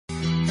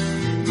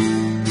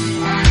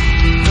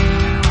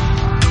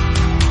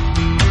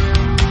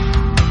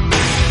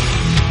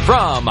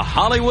from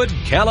Hollywood,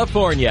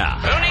 California.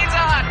 Who needs a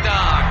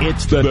hot dog?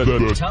 It's the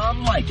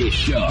Tom Leykis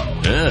Show.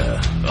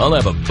 I'll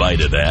have a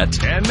bite of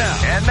that. And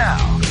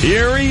now,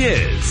 here he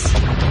is,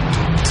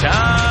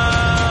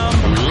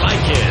 Tom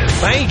Leykis.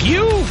 Thank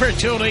you for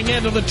tuning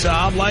into the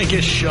Tom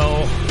Leykis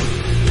Show.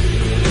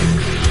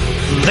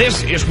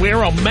 This is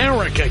where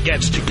America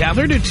gets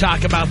together to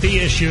talk about the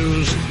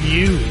issues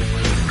you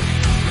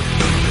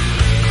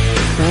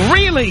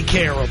really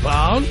care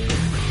about.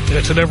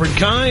 It's a different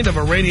kind of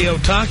a radio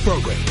talk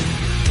program.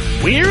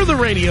 We're the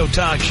radio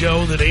talk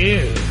show that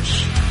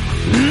is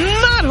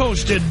not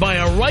hosted by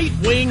a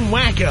right-wing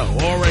wacko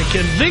or a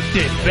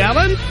convicted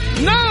felon.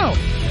 No.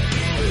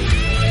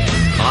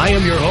 I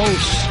am your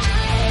host.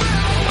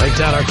 Write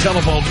down our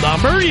telephone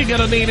number. You're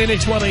going to need it.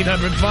 It's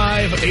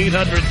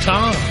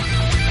 1-800-5800-TOM.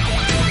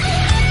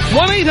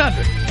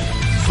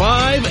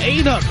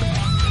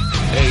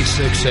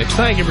 1-800-5800-866.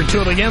 Thank you for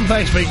tuning in.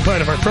 Thanks for being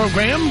part of our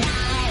program.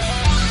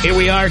 Here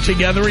we are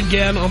together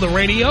again on the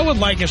radio with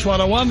Leykis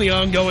 101, the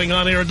ongoing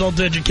on-air adult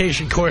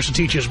education course that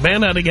teaches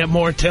men how to get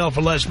more tail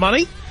for less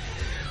money.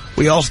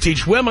 We also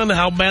teach women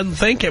how men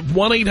think at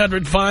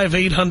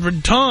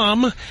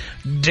 1-800-5800-TOM.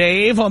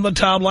 Dave on the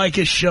Tom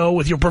Leykis Show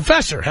with your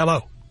professor.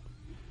 Hello.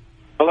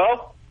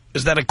 Hello?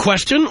 Is that a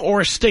question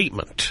or a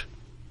statement?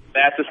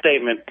 That's a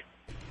statement.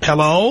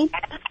 Hello?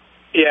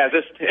 Yeah,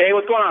 hey,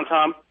 what's going on,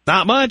 Tom?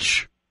 Not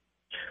much.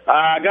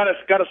 I got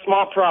a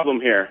small problem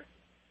here.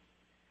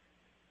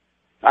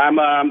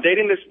 I'm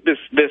dating this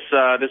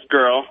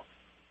girl.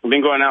 We've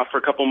been going out for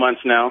a couple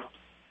months now.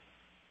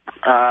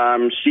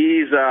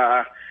 She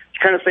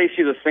kind of says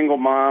she's a single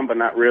mom, but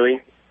not really.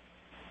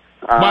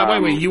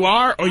 Wait. You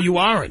are or you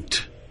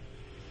aren't?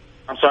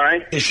 I'm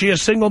sorry? Is she a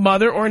single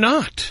mother or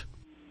not?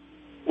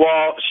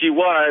 Well, she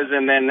was,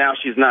 and then now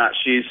she's not.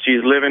 She's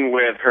living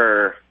with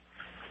her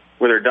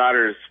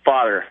daughter's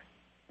father.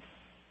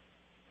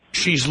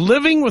 She's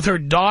living with her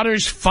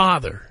daughter's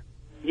father.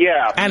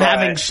 Yeah. And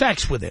having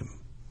sex with him.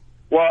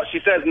 Well, she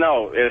says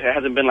no. It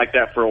hasn't been like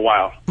that for a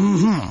while.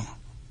 Mm-hmm.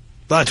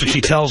 That's what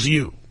she tells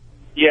you.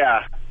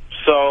 Yeah.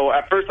 So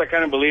at first I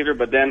kind of believed her,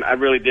 but then I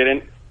really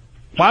didn't.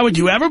 Why would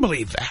you ever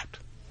believe that?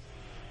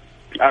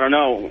 I don't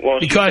know. Well,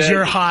 because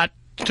you're hot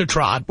to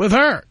trot with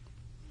her.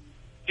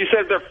 She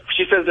says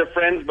they're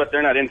friends, but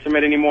they're not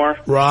intimate anymore.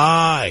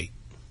 Right.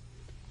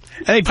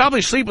 And they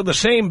probably sleep in the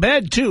same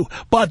bed, too.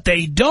 But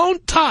they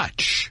don't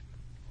touch.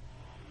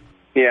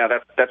 Yeah,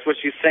 that's what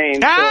she's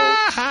saying.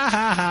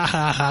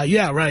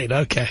 Yeah, right,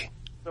 okay.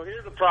 So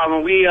here's the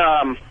problem.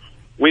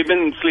 We've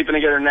been sleeping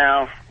together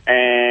now,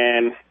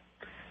 and...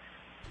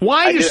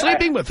 Why are you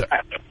sleeping with her?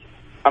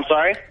 I'm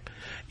sorry?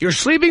 You're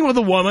sleeping with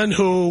a woman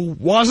who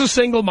was a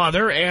single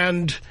mother,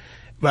 and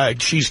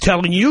she's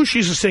telling you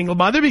she's a single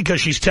mother because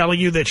she's telling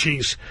you that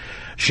she's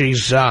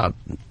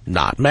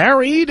not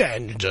married,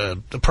 and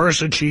the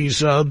person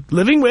she's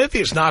living with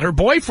is not her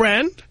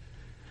boyfriend.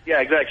 Yeah,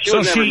 exactly. She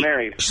was never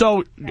married.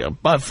 So,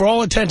 but for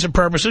all intents and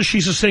purposes,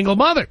 she's a single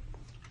mother.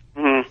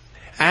 Mm-hmm.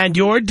 And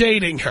you're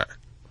dating her.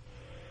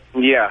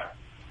 Yeah.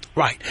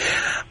 Right.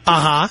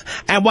 Uh-huh.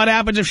 And what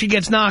happens if she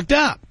gets knocked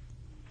up?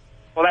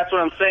 Well, that's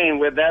what I'm saying.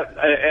 With that,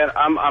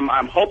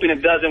 I'm hoping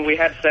it doesn't. We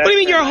had sex. What do you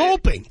mean you're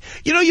hoping?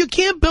 You know, you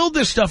can't build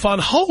this stuff on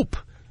hope.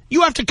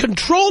 You have to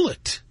control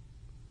it.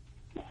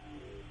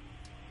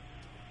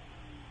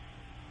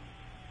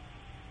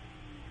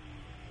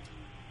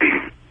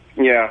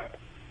 Yeah.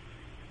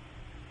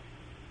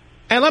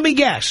 And let me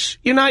guess,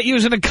 you're not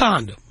using a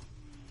condom.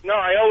 No,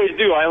 I always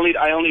do. I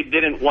only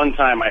didn't one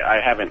time. I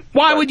haven't.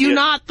 Why would you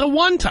not the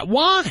one time?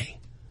 Why?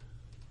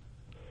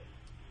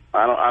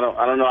 I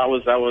don't know. I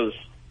was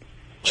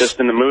just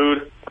in the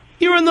mood.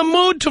 You're in the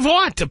mood to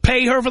what? To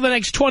pay her for the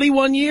next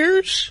 21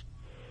 years?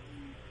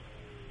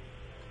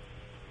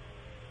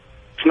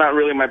 It's not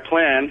really my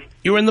plan.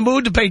 You're in the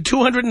mood to pay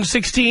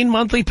 216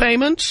 monthly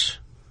payments?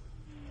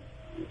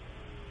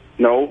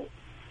 No.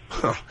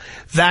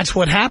 That's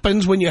what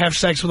happens when you have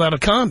sex without a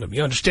condom.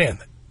 You understand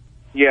that?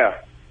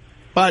 Yeah.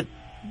 But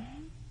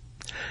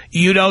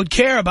you don't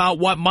care about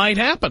what might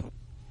happen.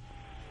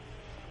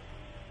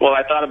 Well,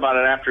 I thought about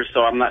it after, so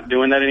I'm not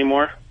doing that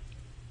anymore.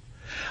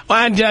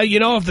 And,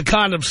 you know, if the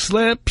condom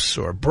slips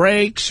or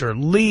breaks or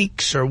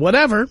leaks or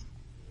whatever,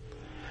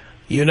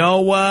 you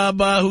know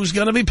who's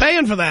going to be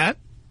paying for that.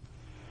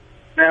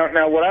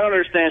 Now, what I don't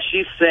understand,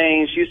 she's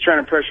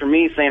trying to pressure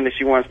me, saying that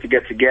she wants to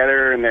get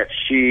together and that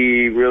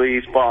she really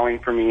is falling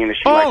for me. And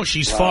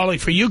she's falling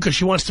for you because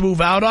she wants to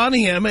move out on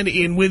him and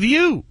in with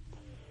you.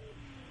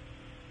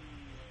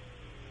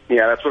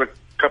 Yeah, that's what a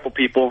couple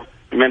people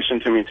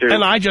mentioned to me, too.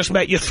 And I just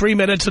met you 3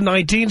 minutes and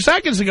 19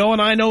 seconds ago,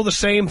 and I know the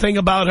same thing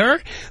about her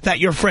that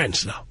your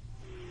friends know.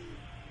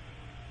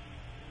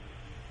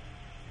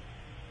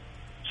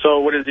 So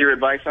what is your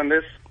advice on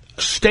this?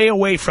 Stay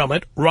away from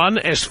it. Run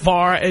as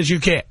far as you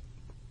can.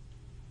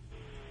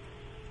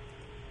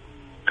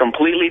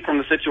 Completely from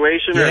the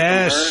situation?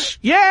 Yes. Or from her?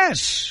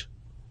 Yes.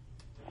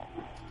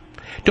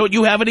 Don't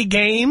you have any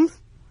game?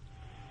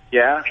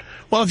 Yeah.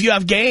 Well, if you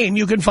have game,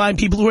 you can find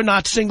people who are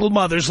not single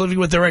mothers living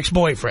with their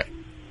ex-boyfriend.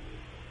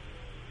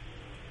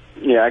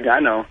 Yeah, I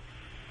know.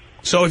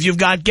 So if you've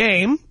got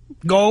game,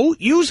 go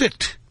use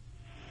it.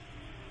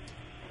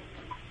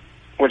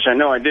 Which I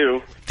know I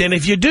do. Then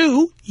if you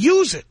do,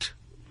 use it.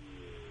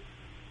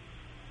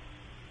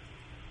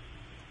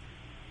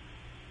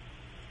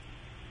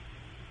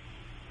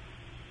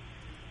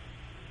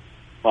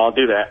 Well, I'll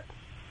do that.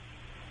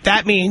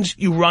 That means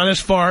you run as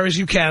far as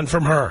you can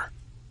from her.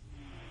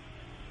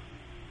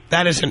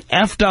 That is an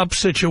effed up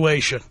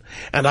situation.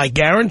 And I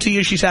guarantee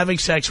you she's having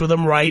sex with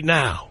him right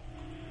now.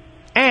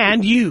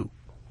 And you.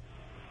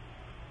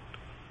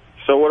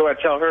 So what do I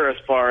tell her as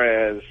far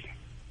as...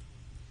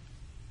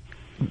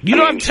 You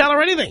don't have to tell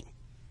her anything.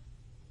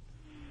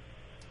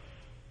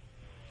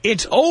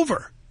 It's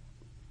over.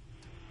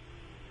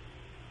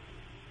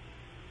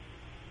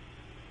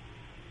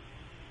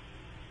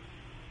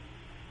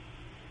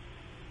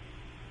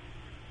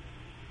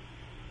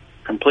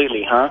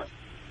 Completely, huh?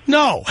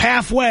 No,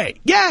 halfway.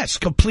 Yes,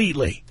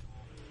 completely.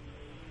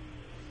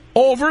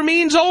 Over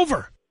means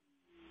over.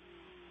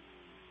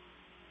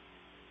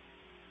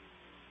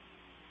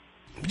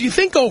 What do you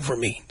think over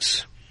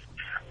means?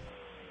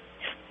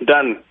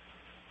 Done.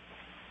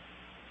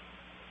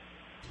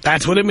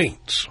 That's what it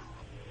means.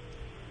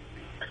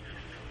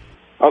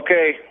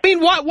 Okay. I mean,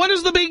 what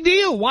is the big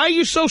deal? Why are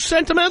you so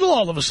sentimental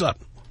all of a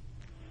sudden?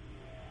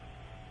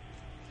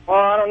 Well,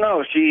 I don't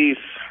know.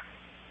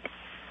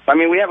 I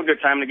mean, we have a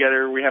good time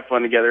together. We have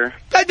fun together.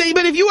 But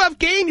if you have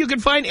game, you can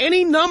find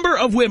any number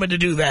of women to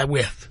do that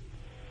with.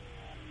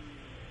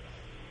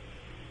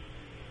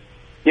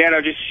 Yeah, no,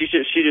 she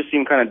just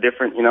seemed kind of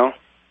different, you know?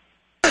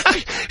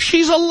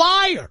 She's a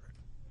liar.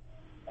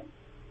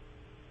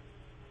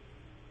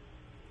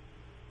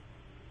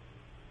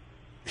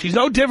 She's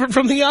no different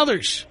from the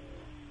others.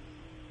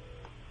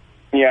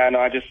 Yeah, no,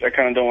 I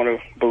kind of don't want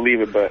to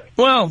believe it, but...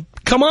 Well,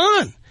 come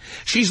on.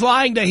 She's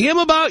lying to him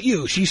about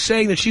you. She's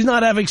saying that she's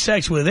not having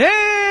sex with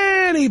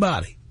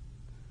anybody.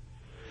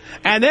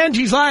 And then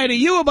she's lying to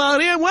you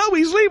about him. Well,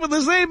 we sleep in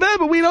the same bed,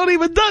 but we don't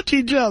even touch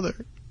each other.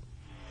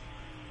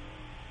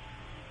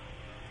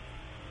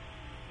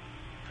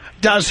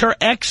 Does her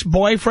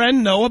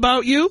ex-boyfriend know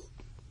about you?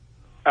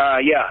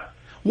 Yeah.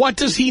 What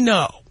does he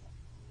know?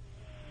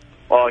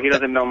 Well, he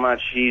doesn't know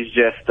much. He's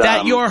just...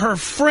 that you're her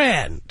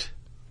friend.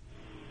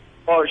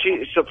 Well,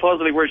 she just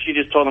told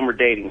him we're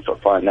dating so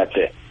far, and that's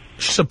it.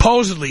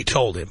 Supposedly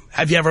told him.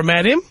 Have you ever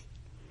met him?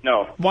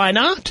 No. Why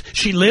not?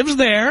 She lives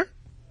there.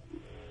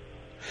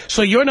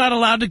 So you're not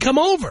allowed to come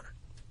over.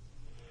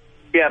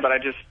 Yeah, but I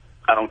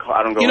don't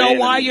go. You know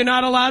why you're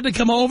not allowed to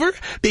come over?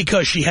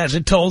 Because she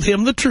hasn't told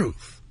him the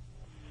truth.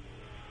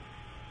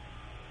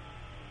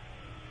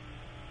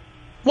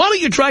 Why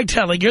don't you try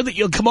telling her that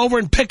you'll come over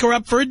and pick her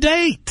up for a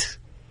date?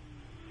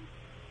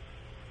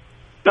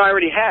 No, I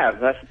already have.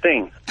 That's the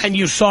thing. And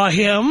you saw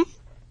him?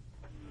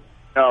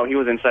 No, he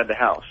was inside the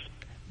house.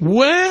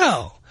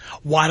 Well,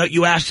 why don't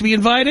you ask to be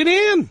invited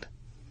in?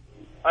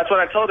 That's what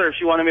I told her.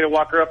 She wanted me to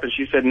walk her up, and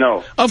she said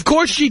no. Of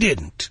course she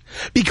didn't.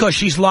 Because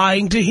she's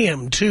lying to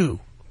him, too.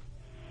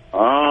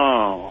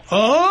 Oh.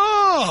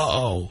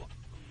 Oh.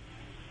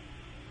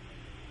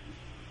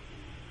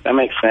 That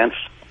makes sense.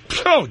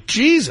 Oh,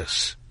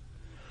 Jesus.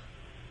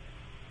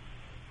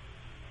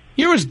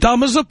 You're as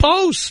dumb as a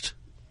post.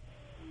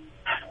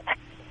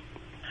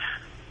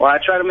 Well, I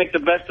try to make the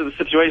best of the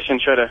situation,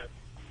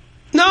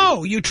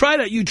 No, you try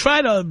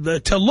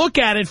to look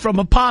at it from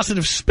a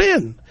positive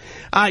spin.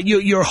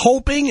 You're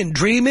hoping and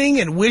dreaming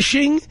and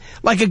wishing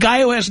like a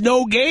guy who has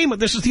no game,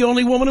 and this is the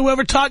only woman who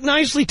ever talked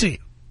nicely to you.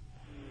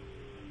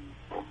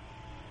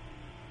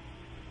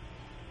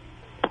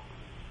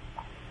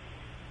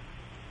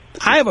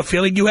 I have a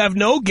feeling you have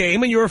no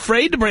game and you're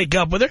afraid to break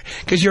up with her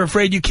because you're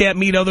afraid you can't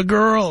meet other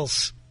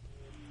girls.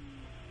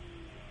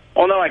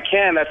 Oh, no, I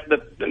can.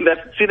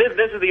 See,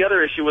 this is the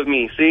other issue with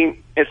me.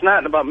 See, it's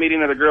not about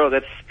meeting other girls.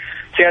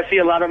 See, I see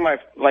a lot of my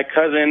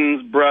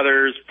cousins,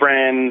 brothers,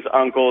 friends,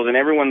 uncles, and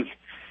everyone's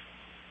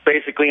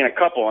basically in a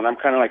couple, and I'm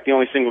kind of like the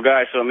only single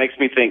guy, so it makes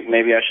me think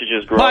maybe I should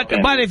just grow up.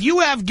 But if you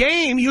have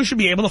game, you should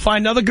be able to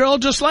find another girl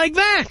just like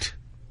that.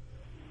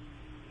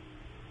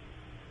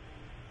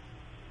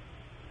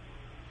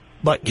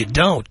 But you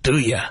don't, do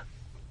you?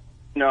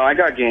 No, I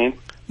got game.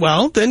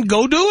 Well, then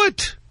go do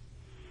it.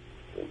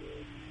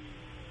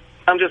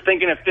 I'm just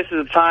thinking if this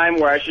is a time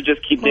where I should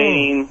just keep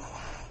dating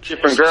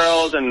different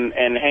girls and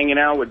hanging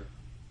out with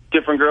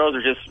different girls,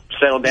 or just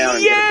settle down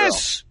and get a girl.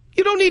 Yes!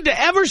 You don't need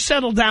to ever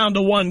settle down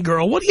to one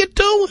girl. What are you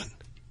doing?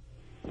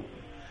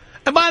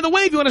 And by the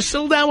way, if you want to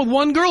settle down with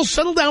one girl,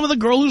 settle down with a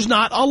girl who's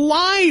not a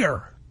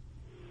liar.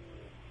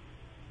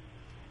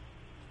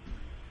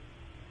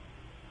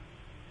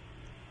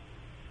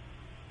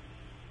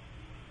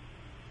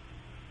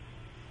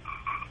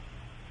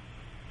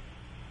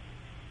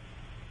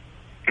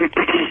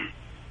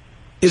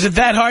 Is it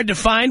that hard to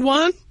find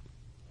one?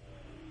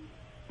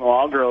 Well,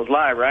 all girls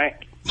lie, right?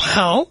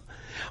 Well,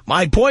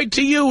 my point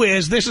to you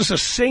is this is a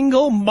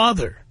single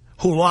mother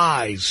who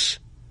lies.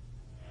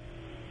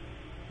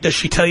 Does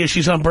she tell you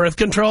she's on birth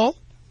control?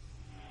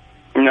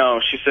 No,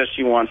 she says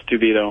she wants to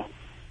be, though.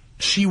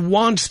 She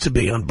wants to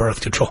be on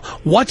birth control.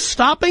 What's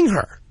stopping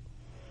her?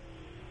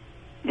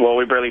 Well,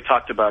 we barely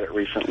talked about it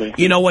recently.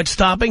 You know what's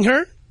stopping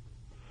her?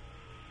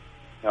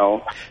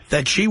 No.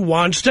 That she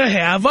wants to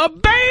have a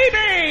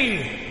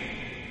baby!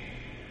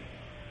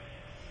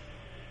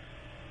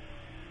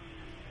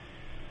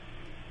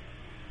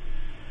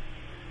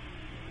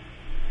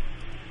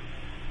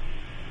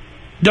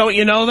 Don't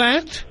you know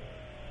that?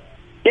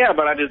 Yeah,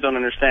 but I just don't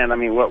understand. I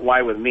mean,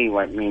 why with me?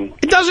 I mean,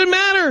 it doesn't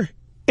matter.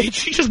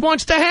 She just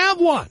wants to have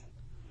one.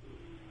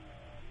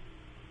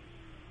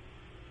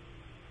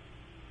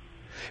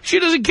 She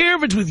doesn't care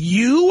if it's with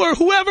you or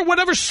whoever,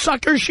 whatever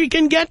sucker she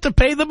can get to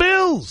pay the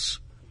bills.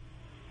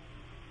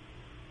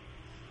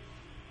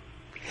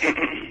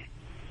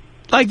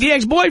 Like the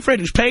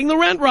ex-boyfriend who's paying the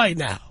rent right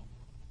now.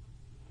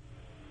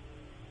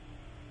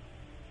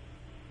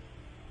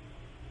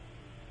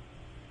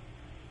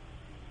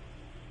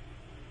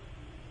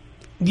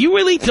 You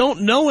really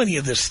don't know any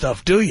of this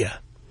stuff, do you?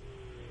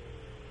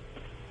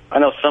 I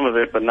know some of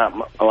it, but not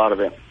a lot of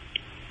it.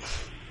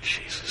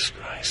 Jesus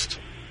Christ.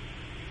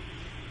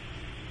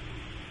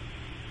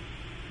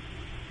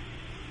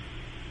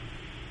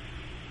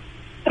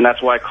 And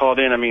that's why I called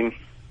in. I mean,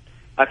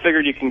 I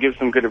figured you can give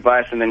some good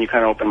advice, and then you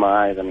kind of open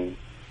my eyes. I mean,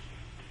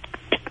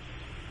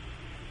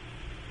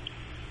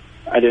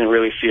 I didn't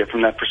really see it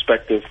from that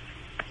perspective.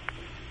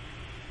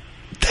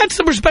 That's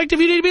the perspective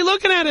you need to be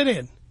looking at it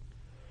in.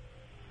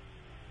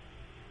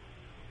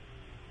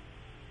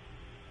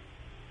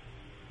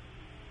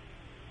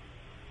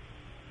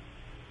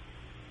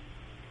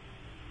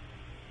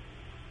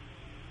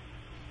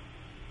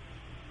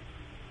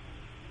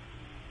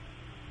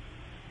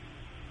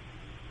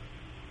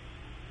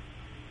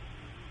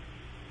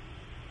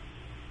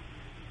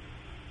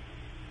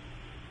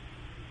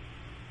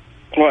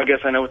 Well, I guess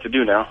I know what to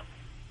do now.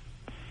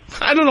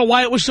 I don't know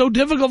why it was so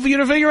difficult for you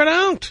to figure it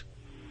out.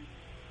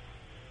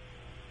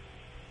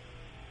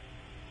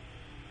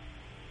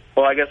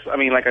 Well, I guess, I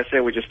mean, like I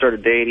said, we just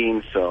started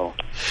dating, so...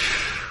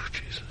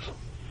 Jesus.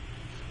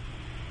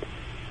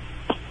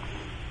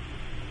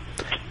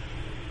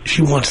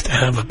 She wants to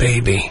have a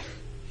baby.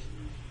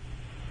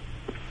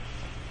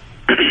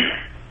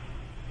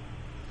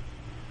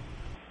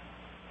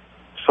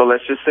 So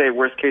let's just say,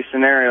 worst case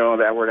scenario,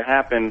 that were to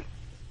happen,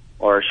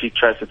 or she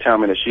tries to tell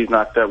me that she's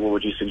knocked up, what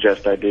would you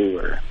suggest I do?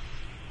 Or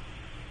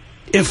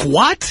if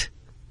what?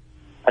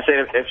 I said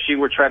if she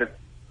were try to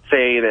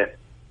say that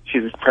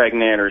she's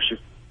pregnant or she's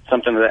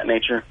something of that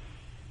nature.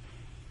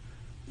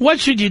 What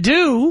should you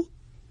do?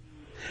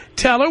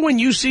 Tell her when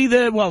you see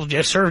the, well,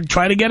 just her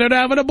try to get her to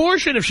have an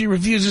abortion if she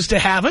refuses to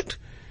have it.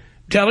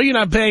 Tell her you're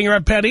not paying her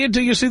a penny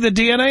until you see the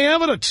DNA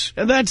evidence.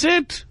 And that's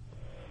it.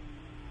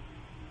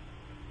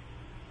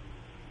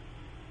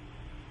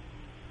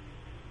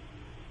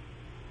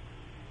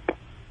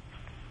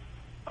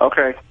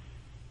 Okay.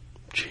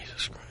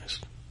 Jesus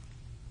Christ.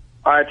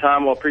 All right,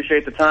 Tom. Well,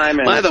 appreciate the time.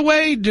 And by the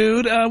way,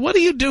 dude, what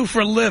do you do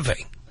for a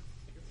living?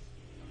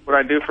 What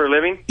I do for a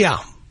living? Yeah.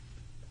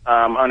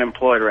 I'm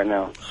unemployed right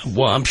now.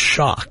 Well, I'm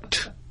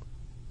shocked.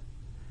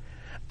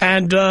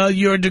 And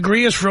your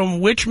degree is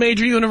from which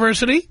major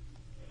university?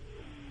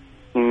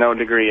 No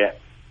degree yet.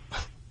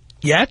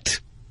 Yet?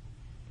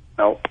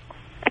 No.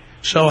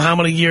 So how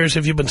many years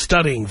have you been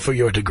studying for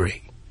your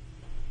degree?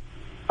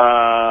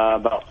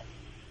 About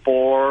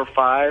 4 or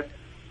 5.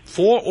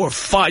 4 or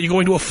 5? You're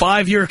going to a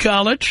 5-year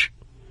college?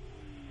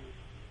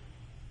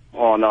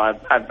 Oh, no,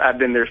 I've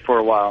been there for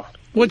a while.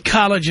 What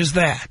college is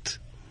that?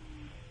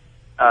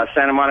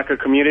 Santa Monica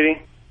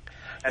Community,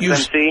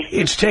 SMC.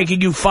 It's taking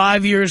you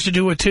 5 years to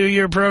do a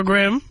 2-year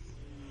program?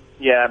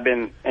 Yeah, I've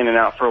been in and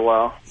out for a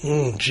while.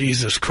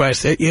 Jesus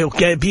Christ.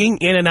 Being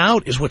in and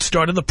out is what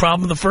started the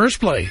problem in the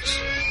first place.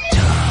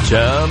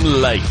 Tom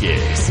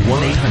Leykis.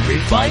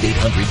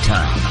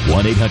 1-800-5800-TOM.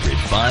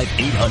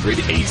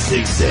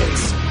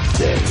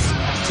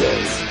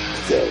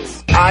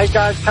 1-800-5800-866. I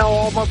gotta tell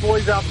all my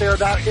boys out there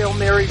that Hail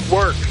Mary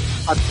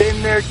works. I've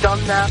been there,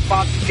 done that,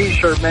 bought the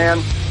T-shirt,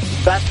 man.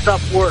 That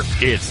stuff works.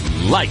 It's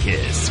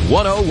Leykis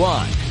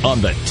 101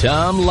 on the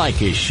Tom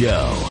Leykis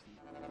Show.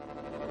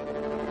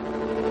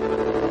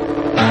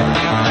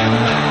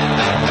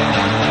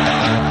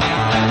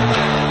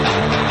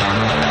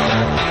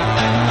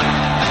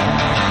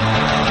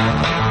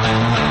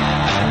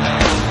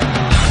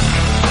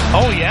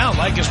 Oh, yeah,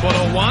 Leykis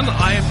 101.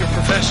 I am your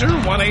professor.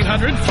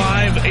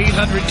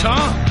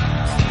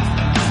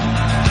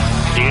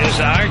 1-800-5800-TOM is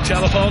our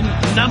telephone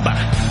number.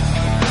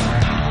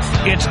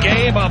 It's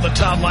Gabe on the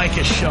Tom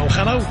Leykis Show.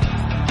 Hello.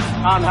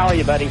 Tom, how are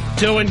you, buddy?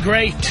 Doing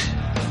great.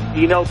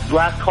 You know,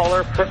 last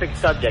caller, perfect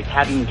subject,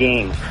 having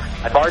game.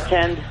 I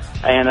bartend,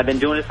 and I've been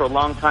doing it for a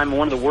long time.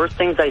 One of the worst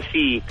things I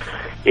see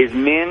is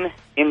men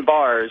in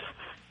bars,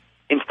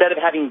 instead of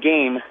having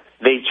game,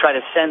 they try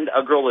to send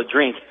a girl a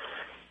drink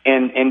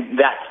in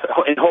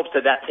hopes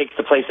that takes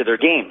the place of their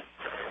game.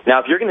 Now,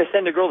 if you're going to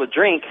send a girl a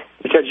drink,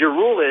 because your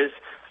rule is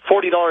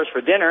 $40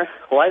 for dinner,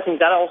 well, I think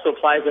that also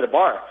applies at a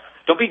bar.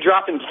 Don't be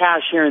dropping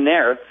cash here and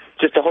there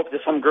just to hope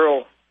that some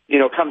girl,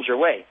 comes your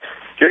way.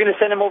 If you're going to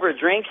send them over a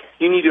drink,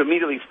 you need to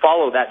immediately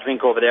follow that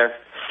drink over there,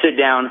 sit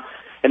down,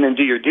 and then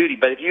do your duty.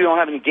 But if you don't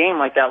have any game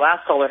like that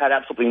last caller had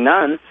absolutely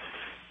none,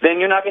 then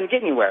you're not going to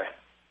get anywhere.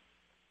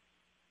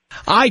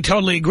 I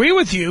totally agree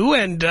with you.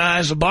 And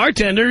as a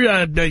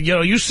bartender,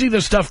 you see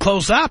this stuff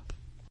close up.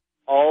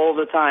 All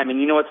the time. And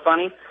you know what's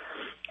funny?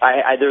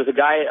 There was a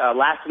guy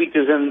last week that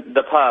was in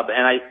the pub,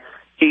 and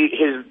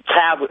his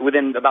tab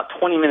within about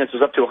 20 minutes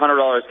was up to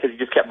 $100 because he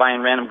just kept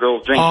buying random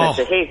girls' drinks. Oh. And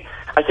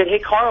I said, hey,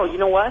 Carl, you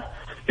know what?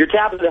 Your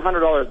tab is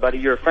 $100, buddy.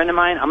 You're a friend of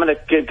mine. I'm going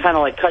to kind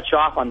of like cut you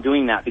off on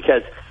doing that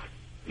because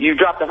you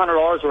dropped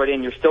 $100 already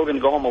and you're still going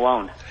to go home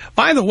alone.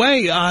 By the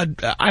way, I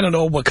don't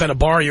know what kind of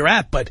bar you're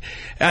at, but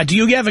do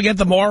you ever get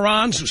the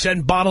morons who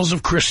send bottles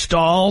of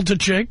Cristal to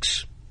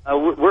chicks?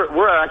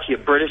 We're actually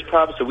a British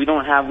pub, so we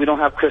don't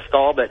have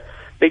Cristal, but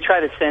they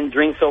try to send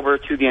drinks over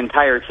to the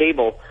entire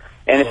table.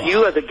 And if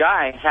you as a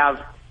guy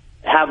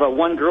have a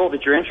one girl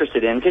that you're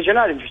interested in, because you're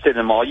not interested in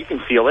them all, you can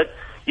feel it.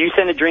 You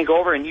send a drink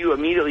over and you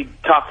immediately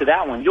talk to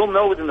that one. You'll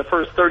know within the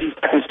first 30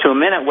 seconds to a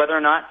minute whether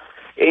or not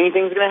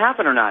anything's going to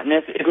happen or not. And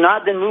if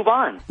not, then move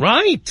on.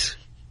 Right.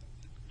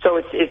 So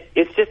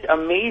it's just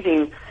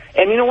amazing.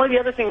 And you know, one of the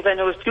other things I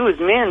noticed too is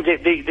men,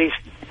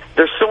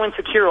 they're so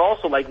insecure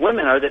also, like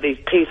women are, that they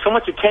pay so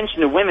much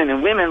attention to women.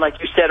 And women,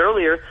 like you said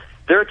earlier,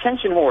 they're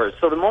attention whores.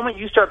 So the moment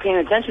you start paying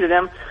attention to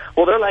them,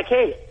 well, they're like,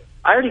 hey,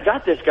 I already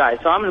got this guy,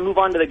 so I'm going to move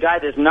on to the guy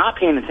that's not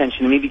paying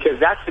attention to me because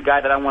that's the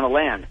guy that I want to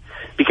land.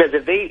 Because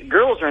if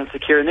girls are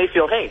insecure and they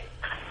feel, hey,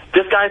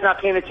 this guy's not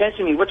paying attention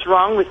to me, what's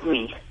wrong with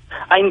me?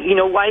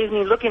 Why isn't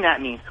he looking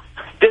at me?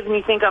 Doesn't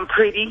he think I'm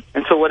pretty?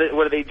 And so what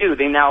do?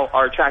 They now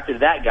are attracted to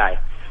that guy.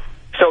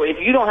 So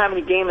if you don't have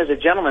any game as a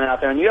gentleman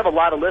out there, and you have a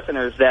lot of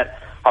listeners that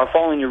are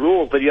following your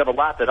rules, but you have a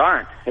lot that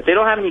aren't, if they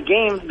don't have any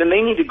game, then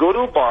they need to go to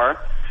a bar,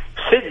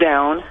 sit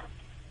down,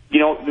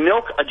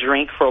 milk a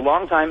drink for a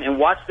long time and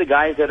watch the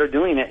guys that are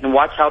doing it and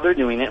watch how they're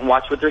doing it and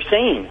watch what they're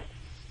saying.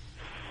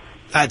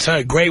 That's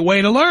a great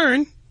way to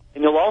learn.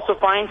 And you'll also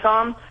find,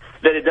 Tom,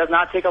 that it does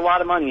not take a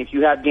lot of money if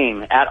you have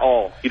game at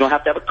all. You don't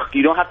have to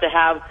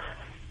have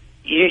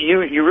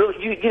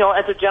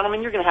as a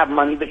gentleman, you're going to have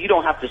money, but you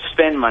don't have to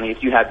spend money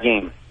if you have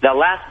game. That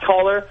last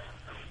caller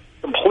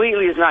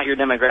completely is not your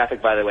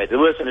demographic, by the way. The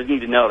listeners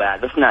need to know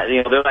that. That's not,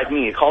 they're like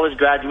me, college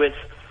graduates,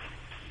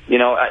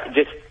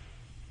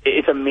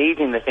 it's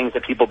amazing the things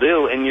that people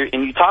do, and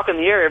you talk in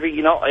the air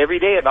every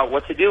day about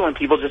what to do, and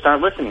people just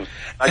aren't listening.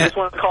 I just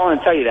want to call in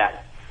and tell you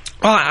that.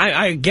 Well,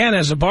 I again,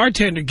 as a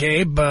bartender,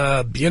 Gabe,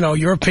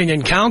 your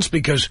opinion counts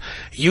because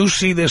you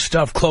see this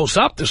stuff close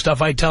up, the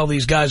stuff I tell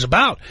these guys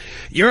about.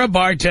 You're a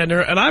bartender,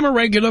 and I'm a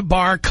regular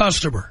bar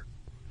customer.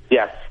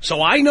 Yes.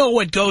 So I know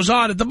what goes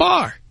on at the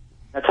bar.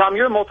 Now, Tom,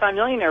 you're a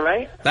multimillionaire,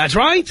 right? That's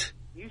right.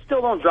 You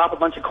still don't drop a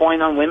bunch of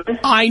coin on women?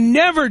 I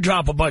never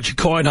drop a bunch of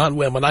coin on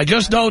women. I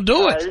just don't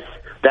do it.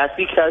 That's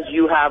because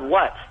you have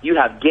what? You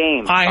have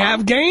game. I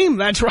have game.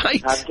 That's right.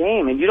 You have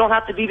game. And you don't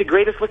have to be the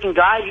greatest looking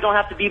guy. You don't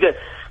have to be the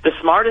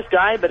smartest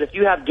guy. But if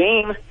you have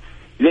game,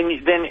 then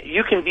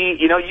you can be,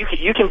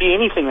 you can be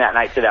anything that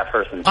night to that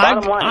person.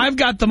 Bottom line. I've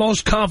got the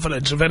most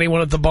confidence of anyone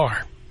at the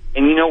bar.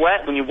 And you know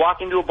what? When you walk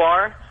into a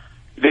bar,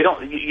 they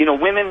don't,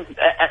 women,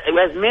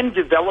 as men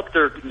develop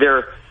their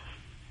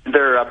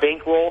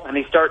bankroll and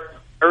they start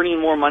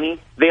earning more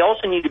money, they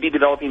also need to be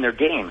developing their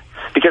game.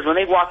 Because when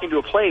they walk into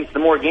a place, the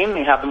more game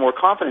they have, the more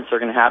confidence they're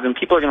going to have, and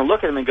people are going to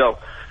look at them and go,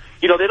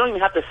 they don't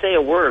even have to say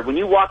a word. When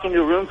you walk into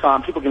a room,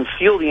 Tom, people can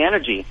feel the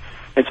energy.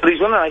 And so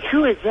these women are like,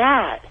 who is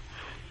that?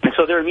 And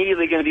so they're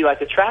immediately going to be like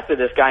attracted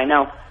to this guy.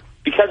 Now,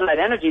 because of that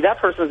energy, that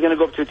person is going to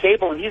go up to a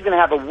table, and he's going to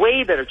have a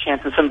way better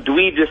chance than some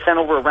dweeb just sent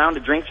over a round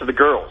of drinks for the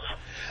girls.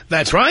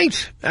 That's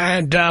right.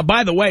 And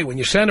by the way, when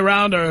you send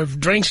around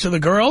drinks to the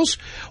girls,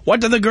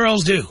 what do the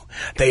girls do?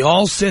 They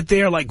all sit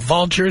there like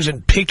vultures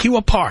and pick you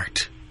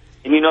apart.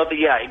 And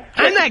exactly.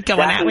 I'm not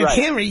going out with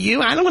him or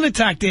you. I don't want to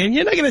talk to him.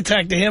 You're not going to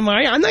talk to him,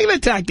 are you? I'm not going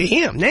to talk to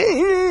him.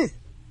 You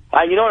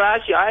know what? I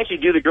actually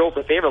do the girls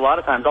a favor a lot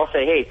of times. I'll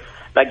say, hey,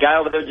 that guy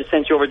over there just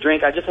sent you over a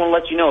drink. I just want to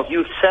let you know, if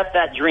you accept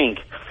that drink,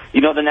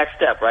 the next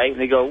step, right? And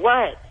they go,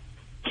 what?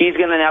 He's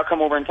going to now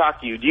come over and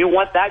talk to you. Do you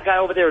want that guy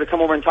over there to come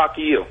over and talk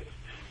to you?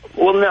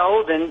 Well,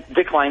 no, then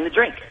decline the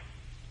drink.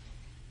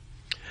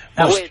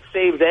 That way it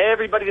saves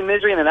everybody the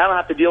misery, and then I don't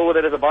have to deal with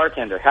it as a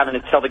bartender, having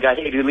to tell the guy,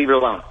 hey, dude, leave her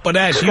alone. But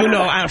as you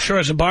know, I'm sure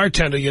as a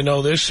bartender you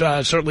know this,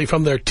 certainly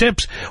from their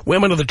tips,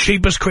 women are the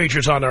cheapest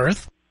creatures on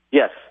earth.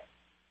 Yes.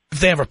 If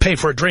they ever pay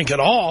for a drink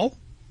at all.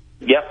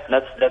 Yep,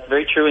 that's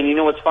very true. And you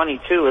know what's funny,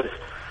 too, is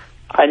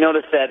I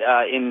noticed that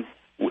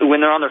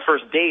when they're on their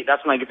first date,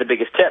 that's when I get the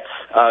biggest tips.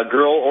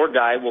 Girl or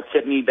guy will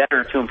tip me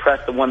better to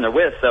impress the one they're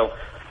with, so...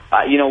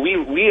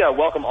 we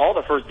welcome all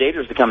the first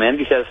daters to come in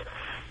because,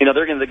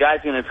 the guy's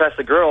going to impress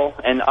the girl,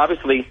 and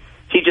obviously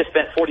he just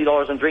spent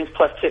 $40 on drinks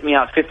plus tipped me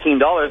out $15.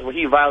 Well,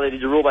 he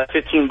violated the rule by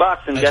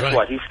 $15, and guess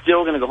what? He's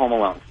still going to go home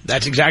alone.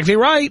 That's exactly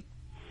right.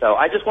 So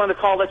I just wanted to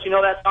call, let you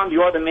know that, Tom.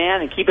 You are the man,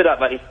 and keep it up,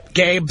 buddy.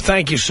 Gabe,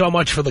 thank you so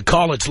much for the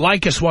call. It's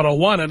Leykis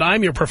 101, and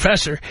I'm your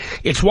professor.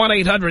 It's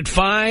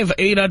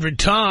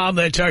 1-800-5800-TOM.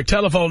 That's our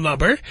telephone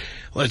number.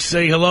 Let's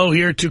say hello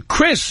here to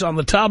Chris on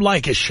the Tom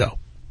Leykis Show.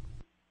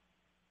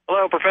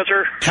 Hello,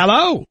 Professor.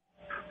 Hello.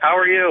 How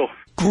are you?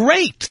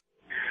 Great.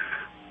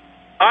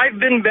 I've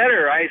been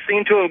better. I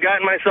seem to have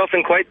gotten myself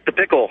in quite the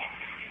pickle.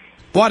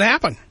 What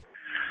happened?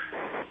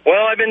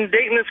 Well, I've been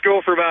dating this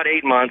girl for about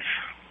 8 months,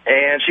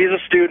 and she's a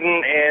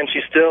student, and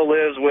she still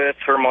lives with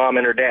her mom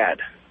and her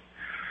dad.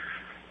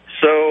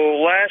 So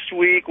last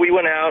week we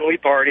went out and we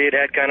partied,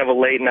 had kind of a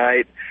late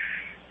night,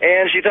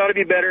 and she thought it'd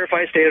be better if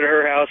I stayed at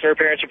her house, and her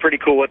parents are pretty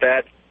cool with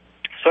that.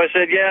 So I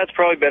said, yeah, it's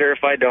probably better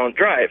if I don't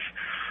drive.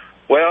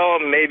 Well,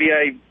 in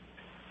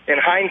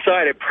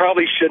hindsight, I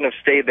probably shouldn't have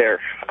stayed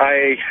there.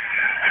 I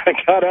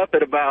got up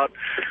at about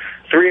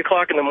 3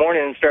 o'clock in the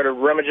morning and started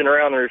rummaging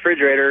around the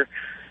refrigerator,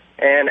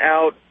 and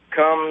out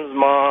comes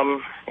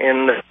Mom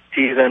in the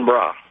tees and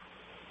bra.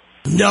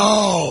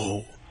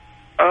 No.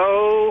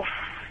 Oh,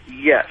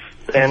 yes.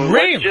 And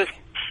really?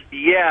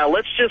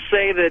 let's just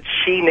say that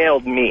she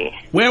nailed me.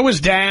 Where was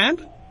Dad?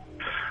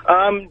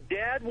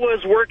 Dad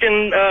was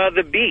working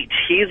the beat.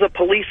 He's a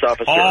police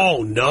officer.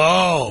 Oh,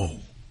 no.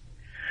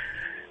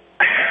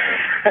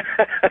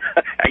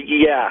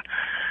 Yeah.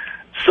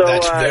 So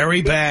that's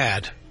very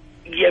bad.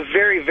 Yeah,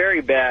 very,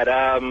 very bad.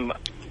 By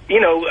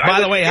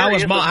the way, how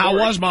was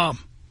Mom?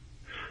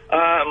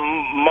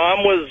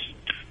 Mom was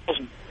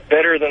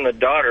better than the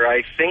daughter.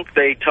 I think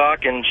they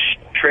talk and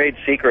trade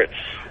secrets.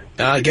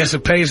 I guess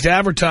it pays to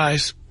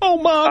advertise. Oh,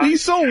 Mom,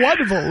 he's so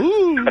wonderful.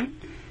 Ooh.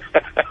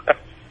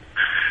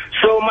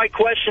 So my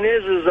question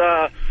is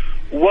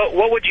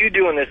what would you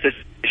do in this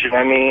situation?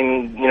 I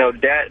mean,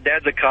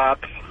 Dad's a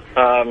cop.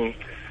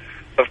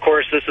 Of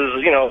course, this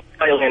is,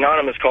 highly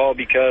anonymous call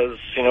because,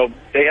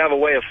 they have a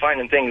way of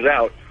finding things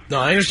out. No,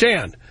 I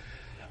understand.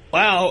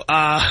 Well,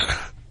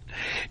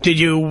 did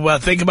you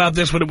think about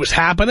this when it was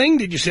happening?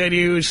 Did you say to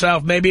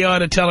yourself, maybe I ought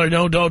to tell her,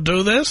 no, don't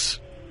do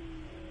this?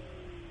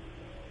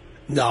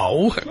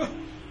 No.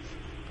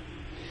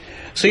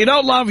 So you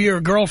don't love your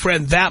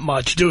girlfriend that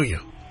much, do you?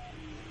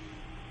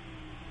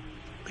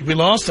 I think we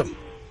lost him.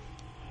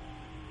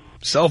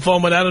 Cell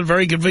phone went out at a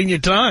very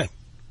convenient time.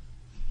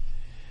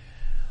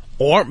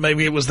 Or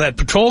maybe it was that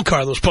patrol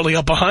car that was pulling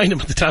up behind him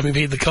at the time he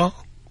made the call.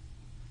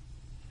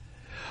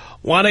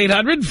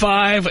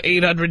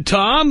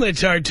 1-800-5800-TOM.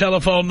 That's our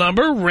telephone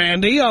number.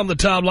 Randy on the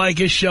Tom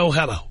Leykis Show.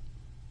 Hello.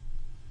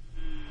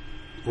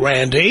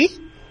 Randy?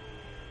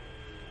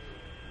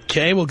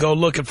 Okay, we'll go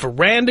looking for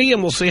Randy,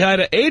 and we'll say hi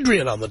to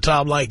Adrian on the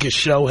Tom Leykis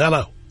Show.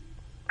 Hello.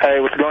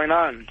 Hey, what's going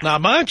on? Not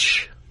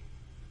much.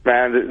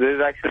 Man, this is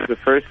actually the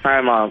first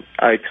time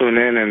I tune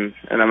in, and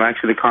I'm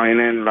actually calling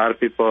in. A lot of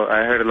people,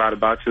 I heard a lot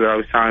about you. They're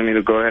always telling me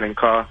to go ahead and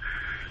call.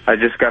 I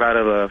just got out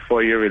of a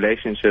 4-year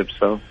relationship,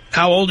 so.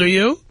 How old are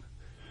you?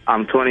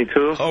 I'm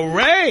 22.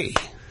 Hooray!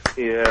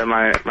 Yeah,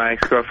 my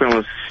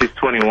ex-girlfriend she's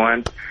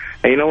 21.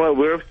 And you know what?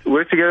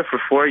 We're together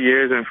for 4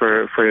 years, and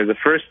for the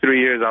first 3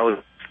 years, I was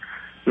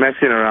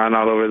messing around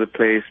all over the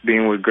place,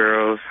 being with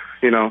girls,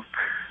 not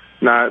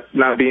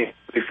being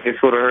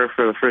faithful to her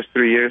for the first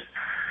 3 years.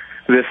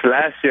 This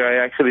last year, I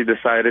actually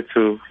decided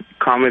to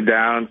calm it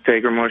down,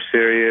 take her more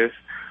serious.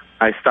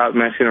 I stopped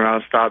messing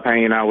around, stopped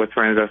hanging out with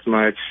friends as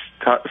much,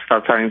 stopped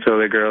talking to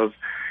other girls.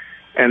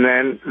 And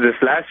then this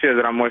last year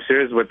that I'm more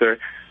serious with her,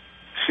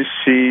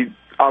 she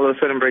all of a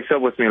sudden breaks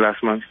up with me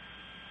last month.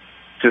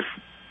 Just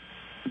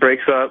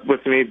breaks up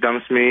with me,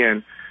 dumps me,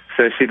 and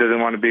says she doesn't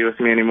want to be with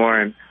me anymore,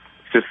 and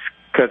just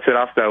cuts it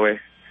off that way.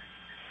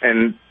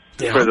 And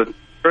for the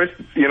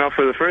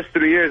first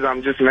 3 years,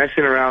 I'm just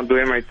messing around,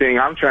 doing my thing.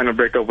 I'm trying to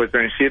break up with her,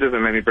 and she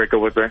doesn't let me break up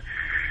with her.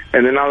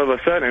 And then all of a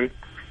sudden,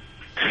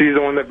 she's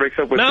the one that breaks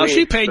up with me. No,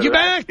 she paid you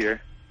back.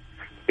 Year.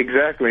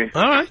 Exactly.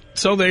 All right.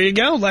 So there you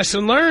go.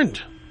 Lesson learned.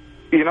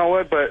 You know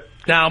what? But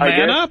now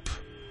man up.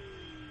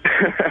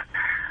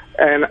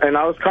 and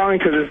I was calling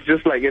because it's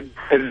just like it's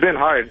been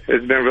hard.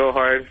 It's been real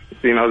hard.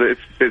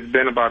 It's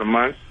been about a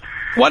month.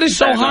 What is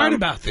so hard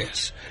about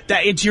this?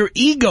 That it's your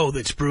ego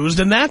that's bruised,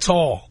 and that's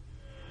all.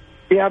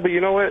 Yeah, but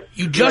you know what?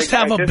 You just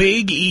have a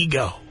big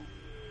ego.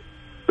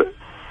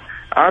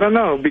 I don't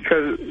know,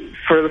 because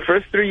for the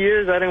first 3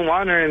 years, I didn't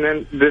want her, and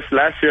then this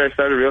last year, I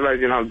started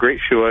realizing how great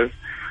she was.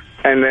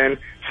 And then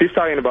she's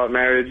talking about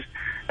marriage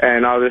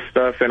and all this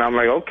stuff, and I'm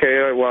like,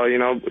 okay, well,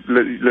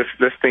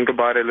 let's think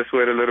about it. Let's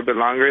wait a little bit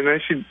longer. And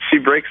then she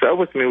breaks up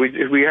with me.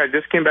 We had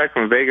just came back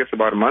from Vegas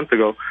about a month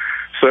ago,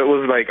 so it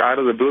was like out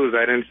of the blues.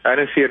 I didn't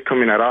see it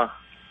coming at all.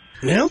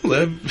 Well,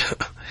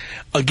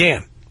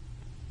 again.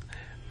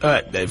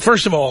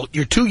 First of all,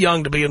 you're too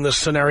young to be in this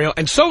scenario,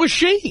 and so is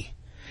she.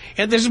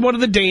 And this is one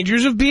of the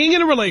dangers of being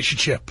in a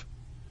relationship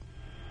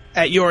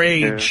at your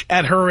age,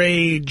 at her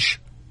age.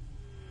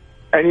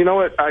 And you know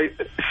what? I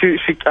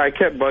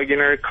kept bugging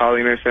her,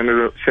 calling her,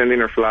 sending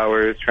her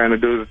flowers, trying to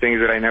do the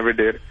things that I never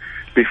did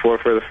before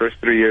for the first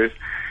 3 years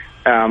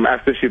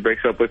after she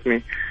breaks up with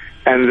me.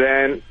 And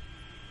then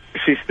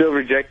she still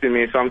rejected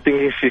me, so I'm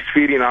thinking she's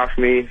feeding off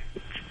me,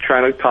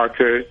 trying to talk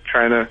to her,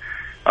 trying to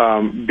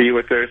be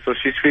with her. So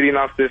she's feeding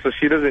off this, so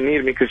she doesn't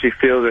need me because she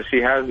feels that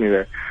she has me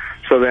there.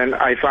 So then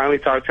I finally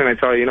talk to her and I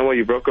tell her, you know what,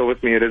 you broke up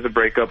with me. It is a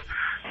breakup.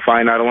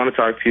 Fine, I don't want to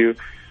talk to you.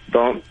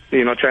 Don't,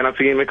 try not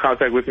to get in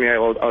contact with me.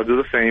 I'll do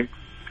the same.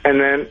 And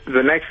then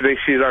the next day,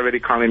 she's already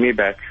calling me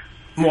back.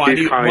 Why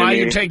are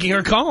you taking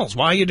her calls?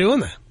 Why are you doing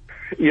that?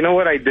 You know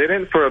what? I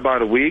didn't for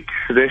about a week.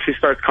 Then she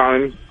starts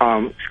calling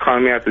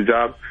me at the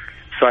job.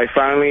 So I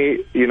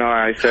finally,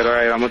 I said, all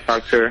right, I'm gonna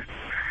talk to her.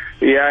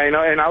 Yeah, I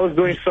know. And I was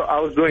doing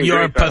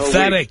You're great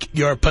pathetic.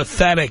 You're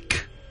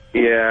pathetic.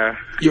 Yeah.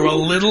 You're a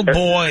little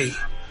boy.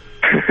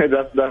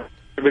 that's what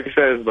it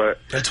says, but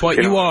that's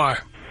what you are.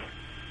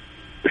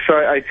 So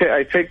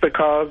I take the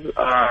calls.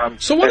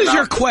 So what is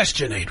your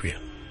question, Adrian?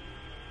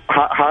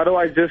 How do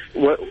I just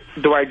let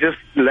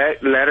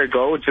her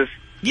go?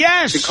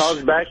 Yes. She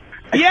calls back.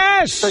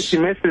 Yes. So she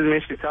misses me.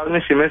 She tells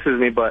me she misses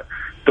me, but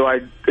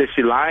is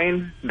she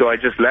lying? Do I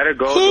just let her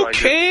go? Who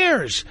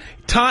cares?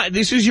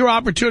 This is your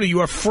opportunity.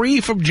 You are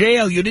free from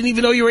jail. You didn't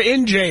even know you were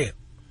in jail.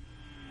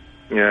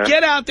 Yeah.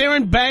 Get out there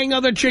and bang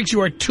other chicks.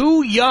 You are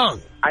too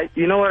young.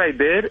 You know what I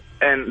did?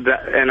 And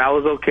I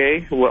was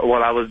okay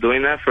while I was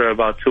doing that for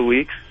about 2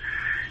 weeks.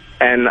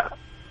 And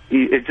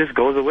it just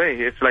goes away.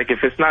 It's like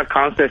if it's not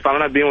constant, if I'm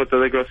not being with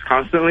other girls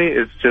constantly,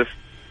 it's just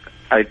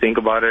I think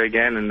about her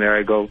again, and there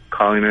I go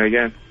calling her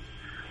again.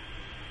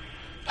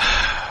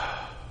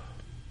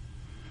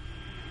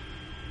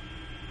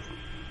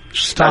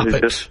 Stop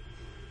it.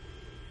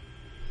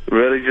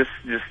 Really, just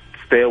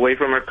stay away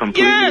from her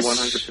completely,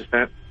 yes.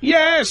 100%?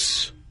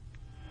 Yes.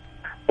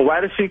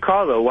 Why did she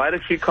call, though? Why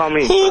did she call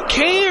me? Who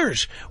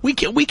cares? We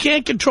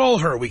can't control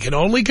her. We can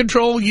only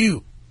control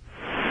you.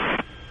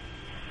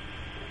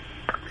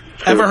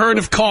 Ever heard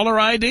of caller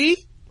ID?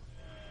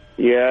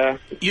 Yeah.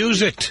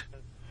 Use it.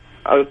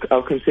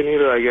 I'll continue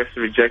to, I guess,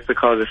 reject the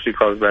calls if she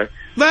calls back.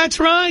 That's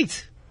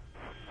right.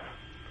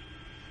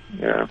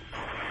 Yeah.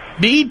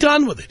 Be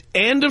done with it.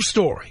 End of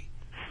story.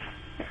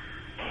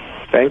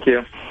 Thank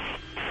you.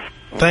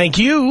 Thank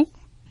you.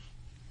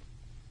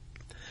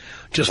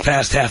 Just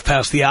past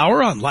the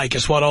hour on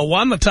Leykis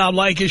 101, the Tom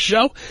Leykis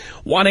Show.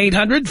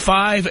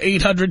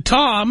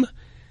 1-800-5800-TOM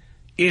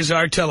is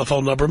our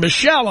telephone number.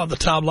 Michelle on the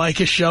Tom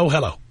Leykis Show.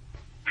 Hello.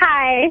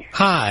 Hi.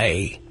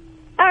 Hi.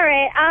 All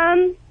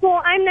right.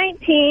 Well, I'm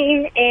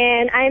 19,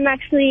 and I'm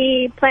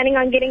actually planning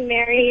on getting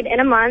married in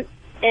a month.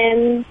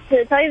 And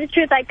to tell you the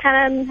truth, I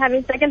kind of am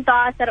having second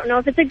thoughts. I don't know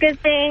if it's a good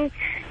thing.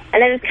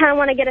 And I just kind of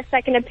want to get a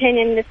second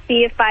opinion to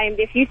see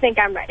if you think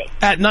I'm ready.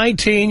 At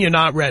 19, you're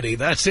not ready.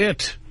 That's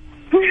it.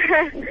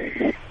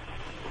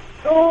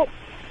 Well,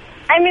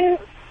 I mean,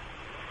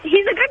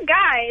 he's a good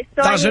guy.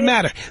 So Doesn't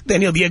matter.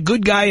 Then he'll be a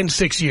good guy in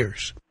 6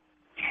 years.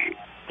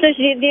 So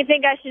do you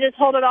think I should just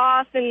hold it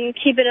off and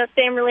keep it a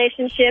same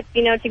relationship,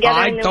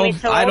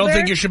 together? I don't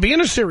think you should be in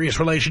a serious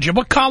relationship.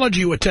 What college are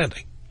you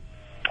attending?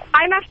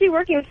 I'm actually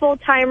working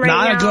full-time right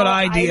now. Not a good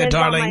idea,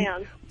 darling.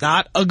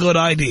 Not a good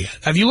idea.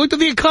 Have you looked at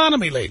the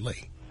economy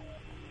lately?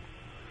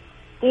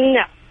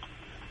 No.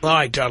 All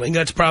right, darling.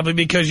 That's probably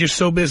because you're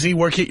so busy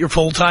working at your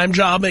full-time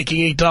job, making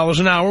 $8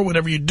 an hour,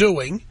 whatever you're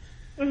doing.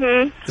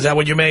 Mm-hmm. Is that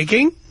what you're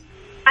making?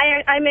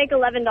 I make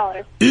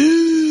 $11.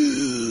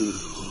 Ooh.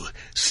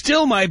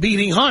 Still my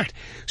beating heart.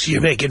 So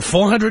you're making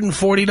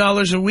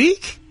 $440 a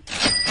week?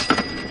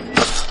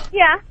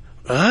 Yeah.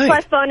 Right.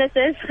 Plus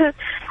bonuses.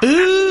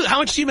 Ooh, how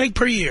much do you make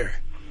per year?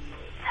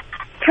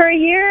 Per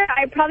year,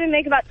 I probably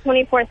make about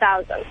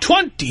 $24,000.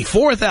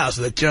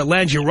 $24,000. That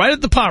lands you right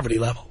at the poverty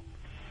level.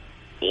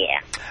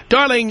 Yeah.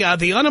 Darling,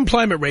 the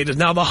unemployment rate is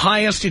now the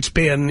highest it's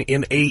been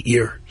in 8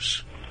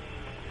 years.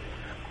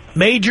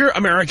 Major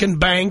American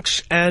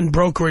banks and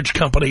brokerage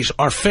companies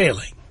are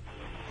failing.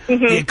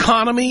 Mm-hmm. The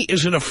economy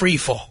is in a free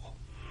fall.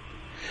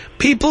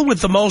 People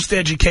with the most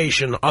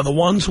education are the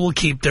ones who will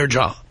keep their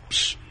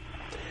jobs.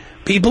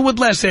 People with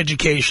less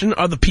education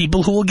are the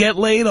people who will get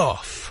laid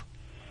off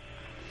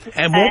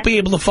and won't be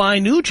able to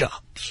find new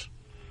jobs.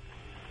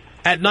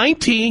 At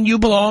 19, you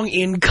belong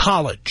in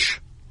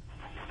college.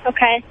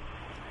 Okay.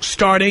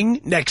 Starting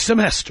next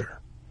semester.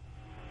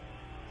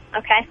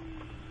 Okay.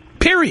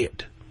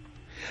 Period.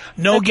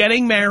 No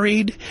getting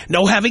married,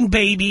 no having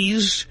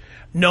babies,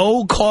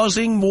 no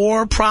causing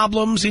more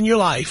problems in your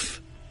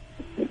life.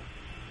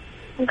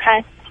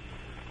 Okay.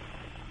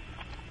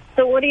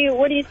 So what do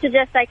you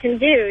suggest I can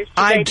do?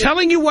 I'm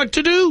telling you what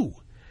to do.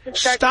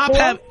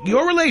 Stop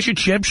your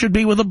relationship should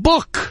be with a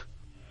book.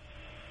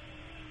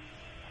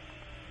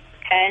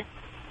 Okay.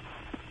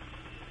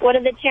 What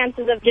are the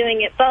chances of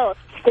doing it both,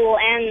 school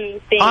and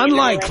being in a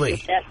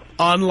relationship?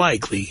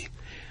 Unlikely.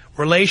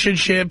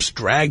 Relationships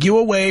drag you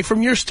away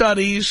from your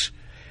studies.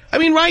 I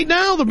mean, right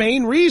now, the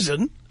main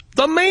reason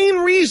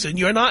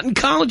you're not in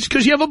college is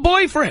because you have a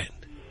boyfriend.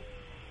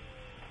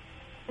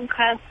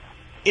 Okay.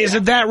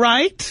 Isn't that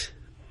right?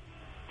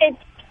 It's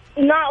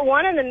not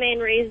one of the main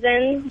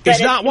reasons. But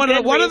it's not one of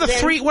the, what are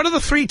the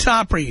three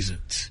top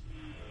reasons?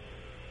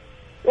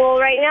 Well,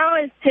 right now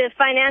is to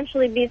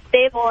financially be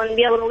stable and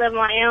be able to live on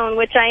my own,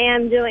 which I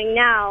am doing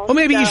now. Well,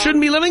 maybe you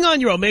shouldn't be living on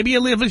your own. Maybe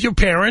you live with your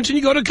parents and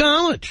you go to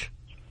college.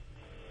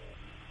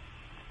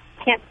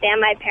 Can't stand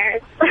my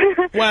parents.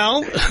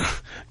 Well,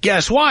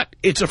 guess what?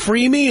 It's a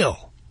free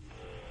meal.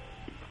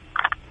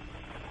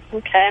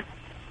 Okay.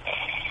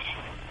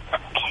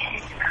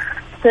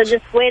 So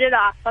just wait it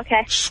off,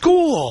 okay.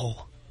 School's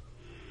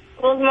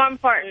more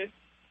important.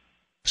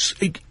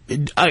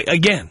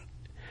 Again,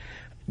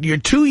 You're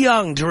too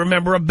young to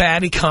remember a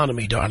bad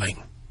economy,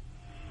 darling.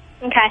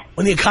 Okay.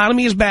 When the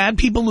economy is bad,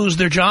 people lose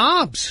their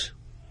jobs.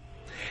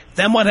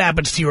 Then what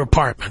happens to your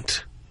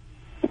apartment?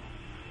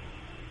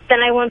 Then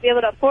I won't be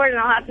able to afford it,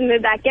 and I'll have to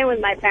move back in with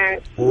my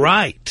parents.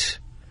 Right.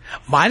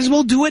 Might as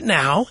well do it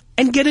now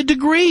and get a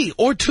degree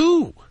or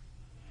two.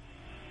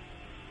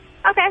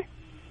 Okay.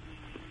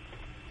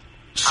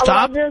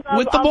 Stop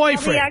with the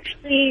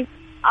boyfriend.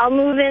 I'll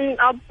move in.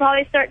 I'll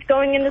probably start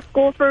going into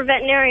school for a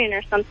veterinarian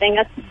or something.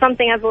 That's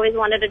something I've always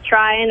wanted to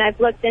try, and I've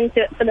looked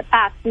into it for the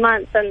past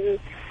month, and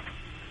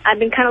I've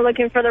been kind of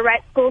looking for the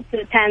right school to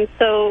attend.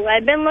 So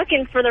I've been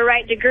looking for the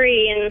right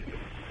degree, and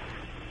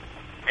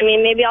I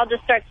mean, maybe I'll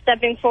just start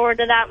stepping forward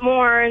to that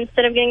more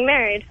instead of getting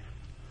married.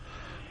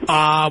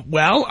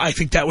 Well, I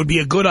think that would be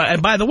a good...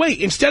 and by the way,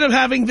 instead of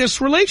having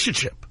this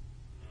relationship...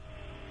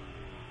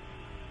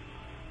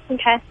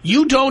 Okay.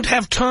 You don't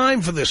have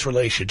time for this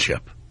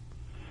relationship.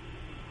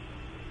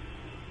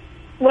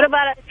 What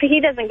about if he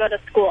doesn't go to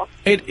school?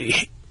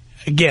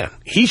 Again,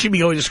 he should be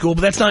going to school,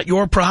 but that's not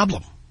your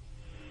problem.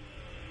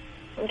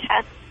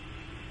 Okay.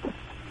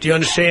 Do you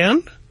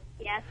understand?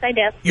 Yes, I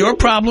do. Your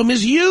problem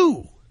is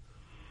you.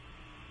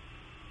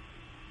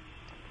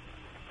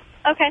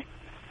 Okay.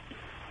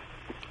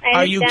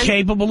 Are you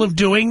capable of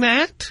doing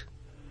that?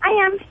 I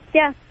am,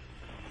 yeah.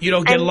 You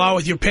don't get along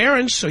with your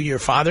parents, so your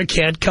father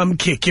can't come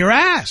kick your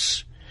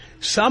ass.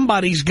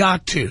 Somebody's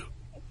got to.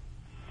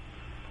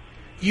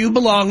 You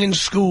belong in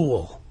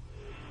school.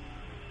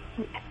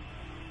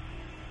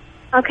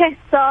 Okay,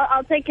 so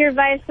I'll take your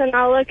advice and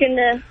I'll look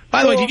into...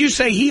 By the way, did you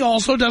say he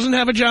also doesn't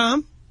have a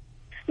job?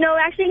 No,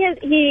 actually,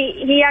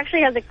 he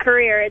actually has a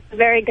career. It's a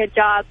very good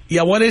job.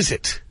 Yeah, what is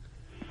it?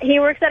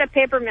 He works at a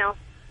paper mill.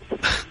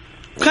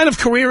 What kind of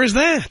career is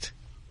that?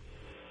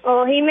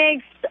 Well, he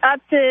makes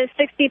up to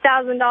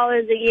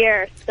 $60,000 a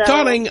year. So.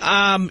 Darling,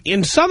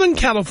 in Southern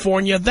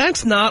California,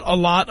 that's not a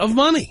lot of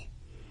money.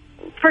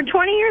 For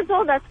 20 years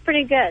old, that's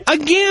pretty good.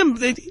 Again,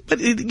 but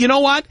you know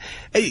what?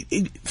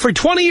 For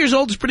 20 years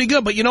old, it's pretty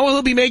good. But you know what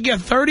he'll be making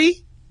at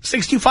 30?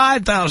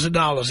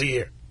 $65,000 a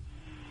year.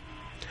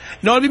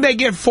 You know what he'll be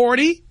making at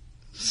 40?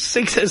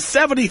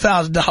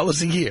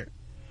 $70,000 a year.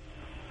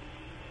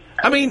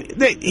 I mean,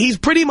 he's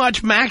pretty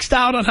much maxed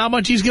out on how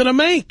much he's going to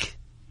make.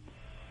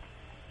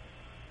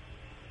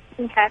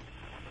 Okay.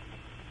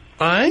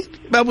 All right?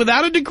 But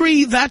without a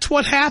degree, that's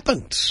what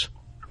happens.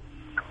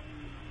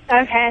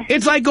 Okay.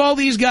 It's like all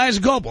these guys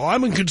go, well,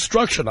 I'm in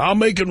construction. I'm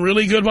making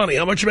really good money.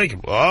 How much are you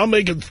making? Well, I'm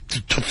making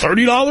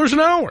 $30 an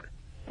hour.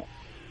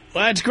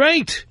 Well, that's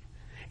great.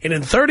 And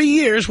in 30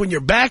 years, when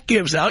your back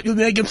gives out, you'll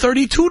be making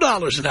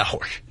 $32 an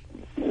hour.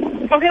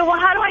 Okay, well,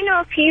 how do I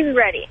know if he's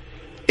ready?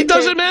 It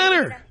doesn't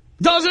matter.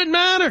 Doesn't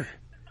matter.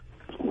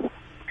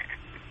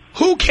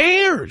 Who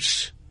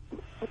cares?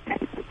 Okay.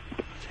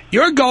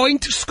 You're going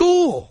to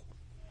school.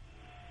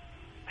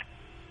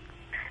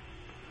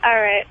 All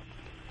right.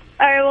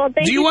 All right, well,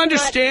 thank you. Do you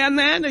understand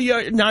that?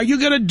 Now you're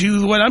going to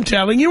do what I'm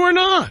telling you or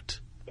not?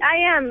 I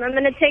am. I'm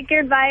going to take your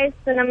advice,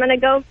 and I'm going to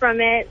go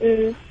from it.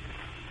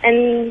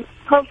 And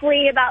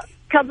hopefully about a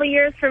couple of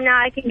years from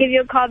now, I can give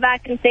you a call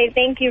back and say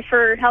thank you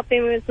for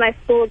helping me with my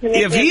school to make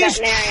me a veterinarian. If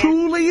he is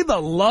truly the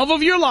love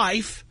of your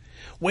life,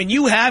 when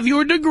you have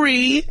your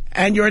degree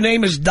and your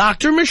name is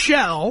Dr.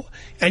 Michelle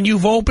and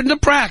you've opened a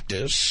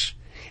practice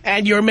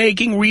and you're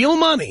making real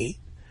money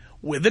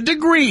with a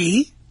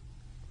degree,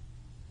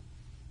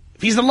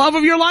 if he's the love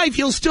of your life,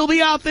 he'll still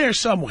be out there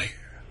somewhere.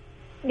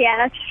 Yeah,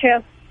 that's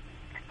true.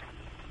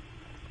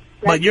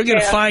 But you're going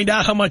to find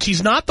out how much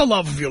he's not the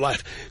love of your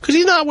life. Because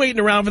he's not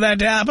waiting around for that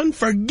to happen.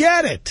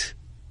 Forget it.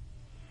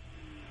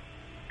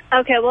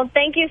 Okay, well,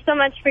 thank you so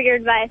much for your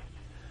advice.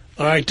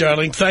 All right,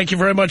 darling. Thank you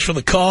very much for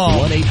the call.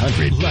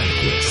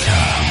 1-800-LEYKIS.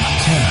 Tom.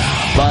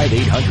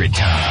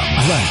 5-800-TOM.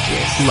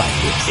 Leykis.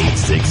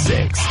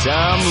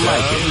 866-TOM.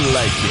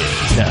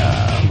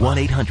 Leykis.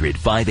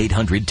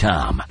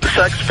 1-800-5800-TOM.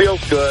 Sex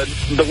feels good.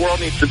 The world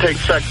needs to take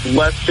sex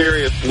less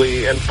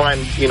seriously and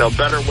find,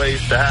 better ways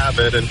to have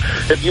it. And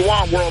if you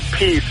want world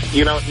peace,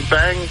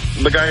 bang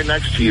the guy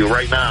next to you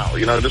right now.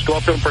 Just go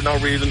up to him for no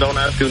reason. Don't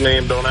ask his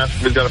name. Don't ask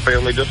if he's got a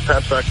family. Just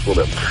have sex with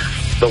him.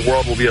 The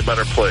world will be a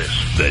better place.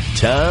 The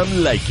Tom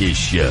Leykis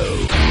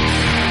Show.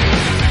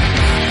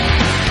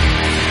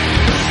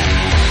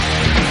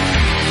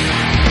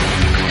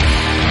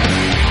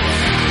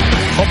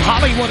 From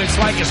Hollywood, it's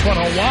Leykis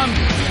 101.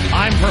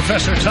 I'm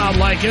Professor Tom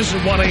Leykis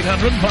at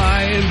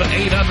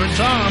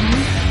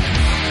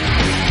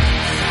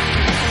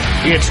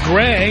 1-800-5800-TOM. It's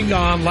Greg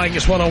on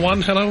Leykis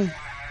 101. Hello.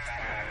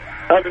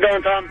 How's it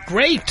going, Tom?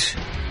 Great.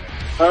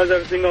 How's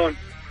everything going?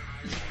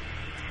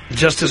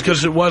 Just as good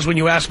as it was when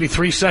you asked me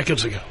 3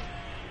 seconds ago.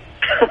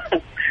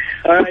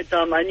 All right,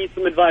 Tom, I need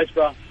some advice,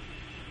 bro.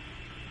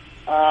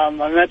 I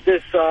met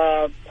this,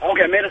 I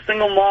met a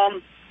single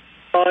mom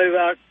probably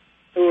about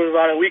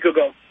a week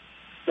ago.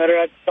 Met her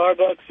at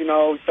Starbucks, we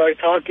started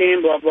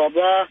talking, blah, blah,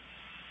 blah.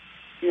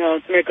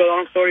 To make a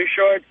long story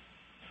short,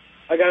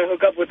 I got to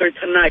hook up with her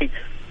tonight.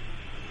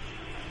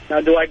 Now,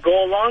 do I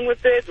go along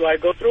with it? Do I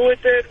go through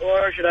with it?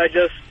 Or should I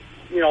just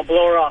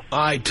blow her off.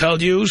 I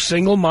told you,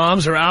 single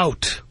moms are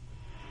out.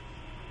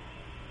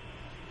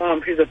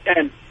 She's a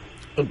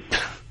 10.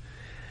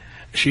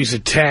 She's a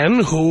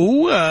 10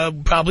 who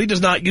probably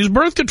does not use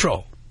birth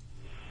control.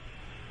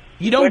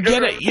 You don't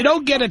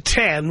get a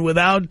 10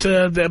 without,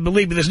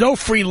 believe me, there's no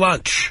free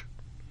lunch.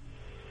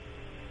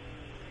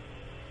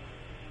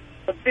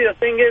 But see, the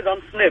thing is,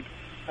 I'm snipped.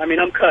 I mean,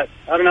 I'm cut.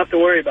 I don't have to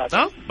worry about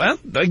that. Oh, well,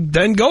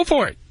 then go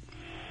for it.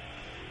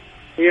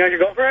 You know, you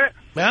go for it?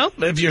 Well,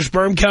 if your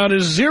sperm count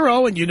is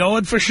 0 and you know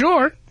it for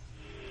sure.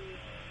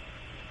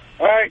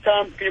 All right,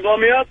 Tom, can you blow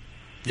me up?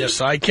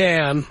 Yes, I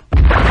can.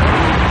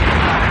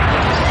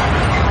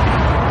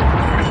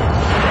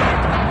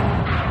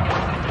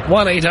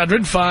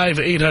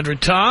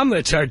 1-800-5800-TOM.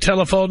 That's our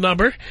telephone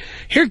number.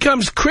 Here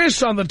comes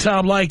Chris on the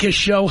Tom Leykis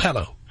show.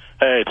 Hello.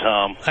 Hey,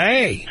 Tom.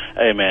 Hey.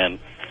 Hey, man.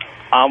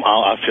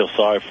 I feel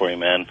sorry for you,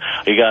 man.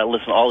 You got to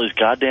listen to all these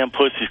goddamn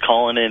pussies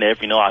calling in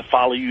every, I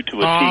follow you to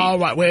a T. All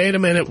right, wait a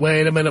minute.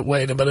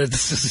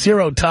 It's a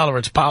zero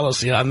tolerance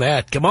policy on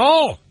that. Come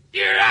on.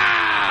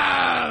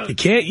 Yeah. You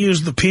can't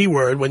use the P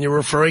word when you're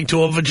referring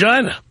to a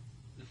vagina.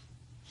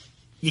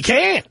 You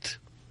can't.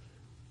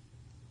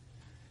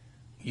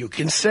 You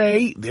can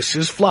say, this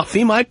is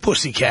Fluffy, my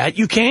pussycat.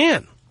 You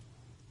can.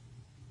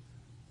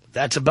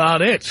 That's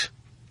about it.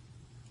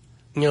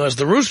 You know, as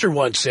the rooster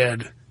once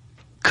said,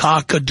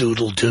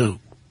 cock-a-doodle-doo.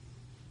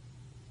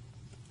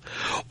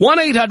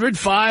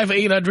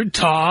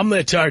 1-800-5800-TOM.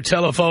 That's our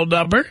telephone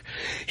number.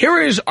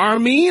 Here is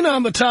Armin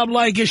on the Tom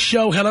Leykis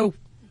show. Hello.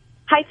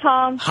 Hi,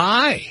 Tom.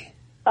 Hi.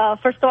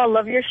 First of all, I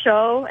love your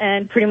show,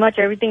 and pretty much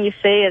everything you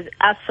say is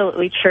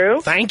absolutely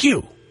true. Thank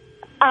you.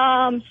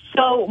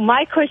 So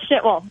my question,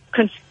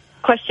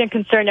 question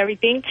concerned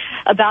everything is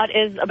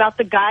about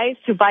the guys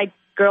who buy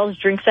girls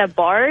drinks at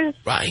bars.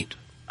 Right.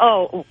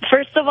 Oh,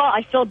 first of all,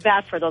 I feel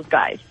bad for those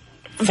guys.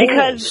 Fools.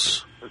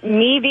 Because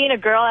me being a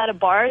girl at a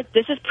bar,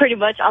 this is pretty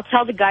much, I'll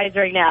tell the guys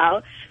right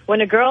now,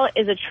 when a girl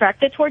is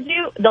attracted towards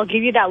you, they'll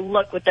give you that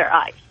look with their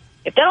eyes.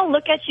 If they don't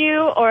look at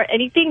you or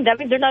anything, that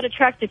means they're not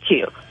attracted to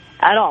you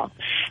at all.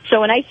 So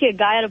when I see a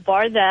guy at a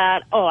bar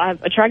that, I'm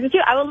attracted to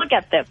you, I will look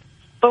at them.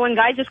 But when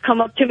guys just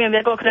come up to me and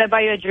be like, can I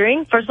buy you a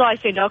drink? First of all, I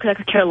say no because I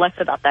could care less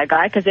about that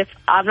guy. Because if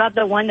I'm not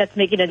the one that's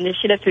making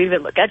initiative to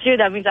even look at you,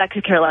 that means I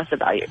could care less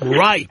about you.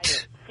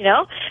 Right. You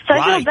know? So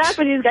I feel bad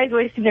for these guys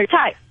wasting their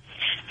time.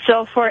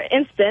 So, for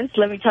instance,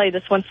 let me tell you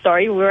this one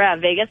story. We were at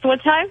Vegas one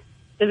time.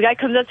 This guy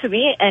comes up to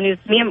me, and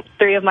it's me and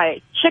 3 of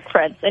my chick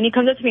friends. And he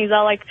comes up to me, he's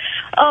all like,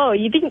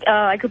 you think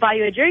I could buy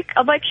you a drink?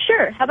 I'm like,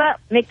 sure. How about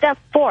make that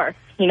 4,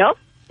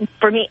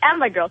 for me and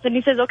my girls. And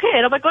he says, okay.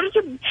 And I'm like, why don't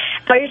you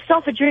buy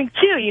yourself a drink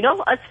too,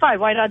 That's fine.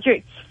 Why not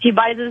drink? He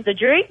buys us the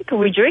drink,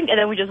 we drink, and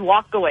then we just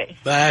walk away.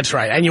 That's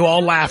right. And you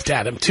all laughed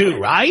at him too,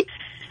 right?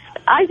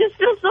 I just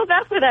feel so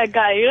bad for that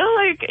guy,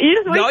 you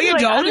just No, you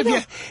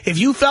don't. If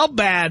you felt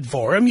bad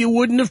for him, you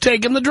wouldn't have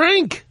taken the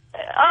drink.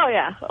 Oh,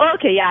 yeah.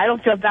 Okay, yeah, I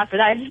don't feel bad for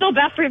that. I just feel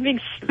bad for him being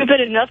stupid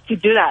enough to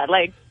do that.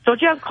 Like,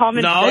 don't you have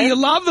common sense? No, you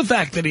love the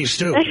fact that he's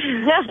stupid.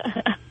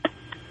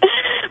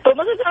 But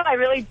most of the time,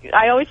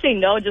 I always say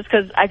no just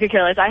because I could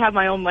care less. I have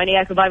my own money.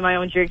 I could buy my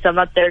own drinks. I'm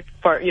not there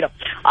for,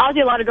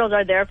 obviously a lot of girls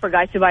are there for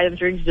guys to buy them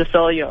drinks just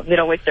so, they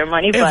don't waste their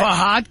money. If a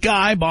hot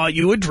guy bought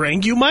you a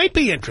drink, you might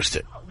be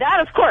interested.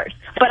 That, of course.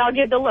 But I'll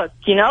give the look,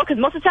 because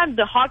most of the time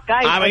the hot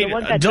guys are the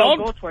ones that don't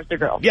go towards the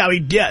girl.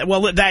 Yeah,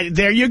 well,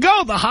 there you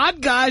go. The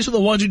hot guys are the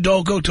ones who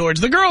don't go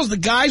towards the girls. The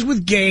guys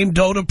with game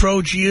don't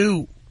approach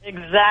you.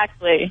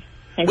 Exactly.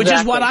 Which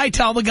is what I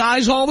tell the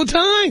guys all the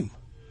time.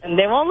 And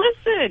they won't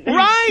listen.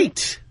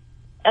 Right.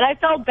 And I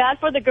felt bad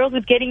for the girl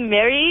who's getting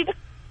married.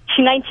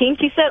 She's 19.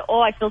 She said,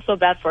 I feel so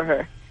bad for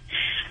her.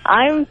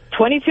 I'm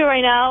 22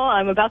 right now.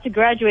 I'm about to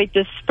graduate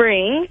this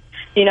spring.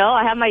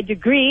 I have my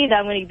degree that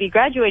I'm going to be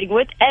graduating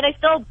with. And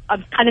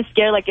I'm kind of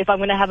scared, if I'm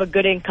going to have a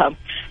good income.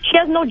 She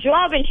has no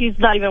job, and she's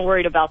not even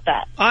worried about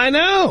that. I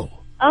know.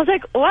 I was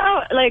like,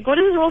 wow, what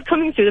is this world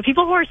coming to? The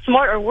people who are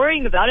smart are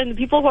worrying about it, and the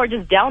people who are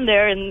just down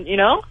there and,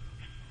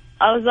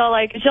 I was all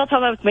like, she'll tell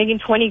me I was making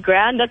 20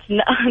 grand. That's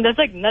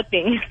like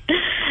nothing.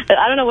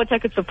 I don't know what I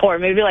could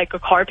support. Maybe like a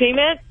car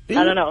payment.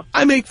 I don't know.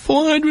 I make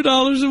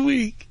 $400 a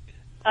week.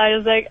 I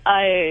was like,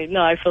 I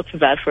feel too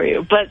bad for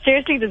you. But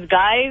seriously, this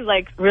guy,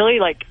 really,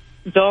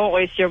 don't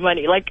waste your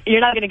money.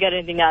 You're not going to get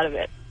anything out of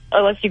it.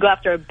 Unless you go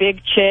after a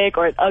big chick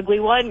or an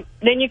ugly one,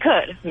 then you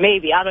could.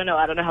 Maybe. I don't know.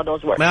 I don't know how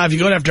those work. Now, if you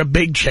go after a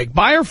big chick,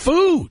 buy her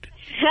food.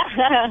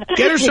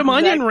 Get her some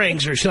onion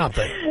rings or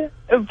something.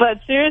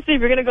 But seriously,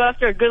 if you're going to go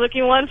after a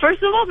good-looking one,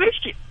 first of all,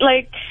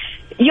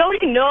 you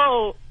already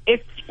know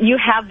if you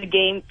have the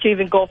game to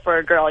even go for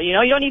a girl. You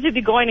don't need to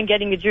be going and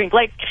getting a drink.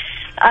 I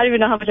don't even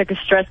know how much I could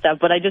stress that,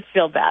 but I just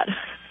feel bad.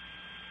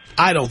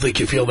 I don't think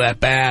you feel that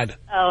bad.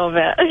 Oh,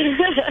 man.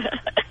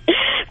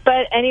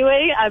 But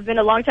anyway, I've been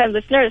a long-time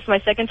listener. It's my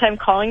second time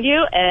calling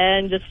you,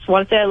 and just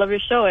want to say I love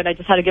your show, and I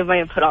just had to give my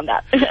input on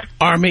that.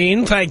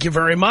 Armin, thank you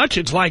very much.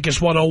 It's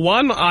Leykis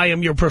 101. I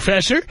am your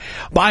professor.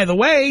 By the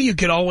way, you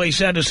can always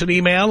send us an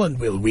email, and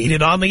we'll read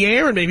it on the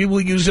air, and maybe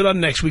we'll use it on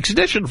next week's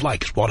edition of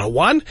Leykis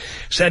 101.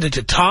 Send it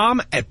to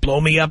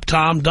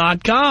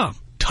Tom@blowmeuptom.com.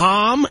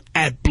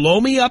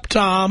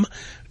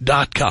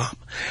 Tom@blowmeuptom.com.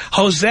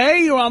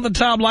 Jose, you're on the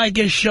Tom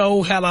Leykis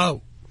show.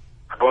 Hello.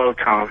 Hello,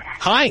 Tom.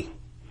 Hi.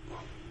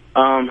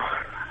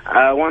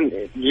 I want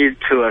you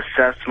to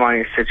assess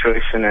my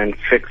situation and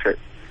fix it.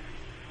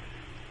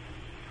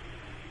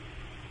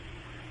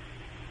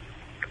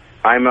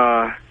 I'm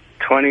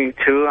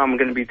 22. I'm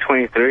going to be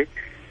 23,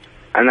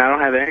 and I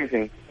don't have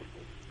anything.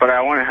 But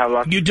I want to have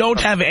lots. You don't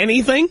have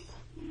anything?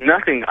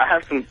 Nothing. I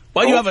have some.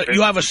 Well, you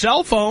have a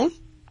cell phone.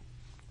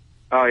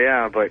 Oh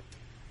yeah, but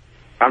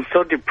I'm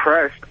so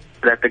depressed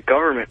that the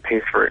government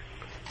pays for it.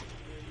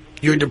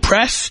 You're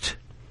depressed?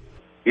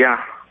 Yeah.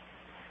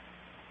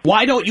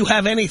 Why don't you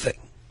have anything?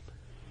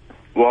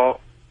 Well,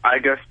 I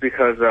guess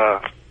because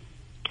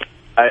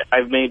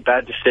I've made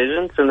bad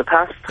decisions in the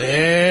past.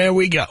 There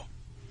we go.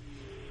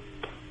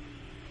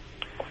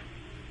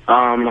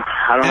 I don't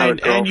have a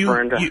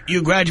girlfriend. And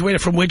you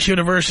graduated from which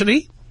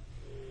university?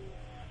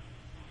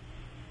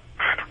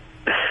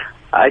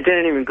 I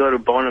didn't even go to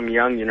Bonham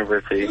Young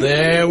University.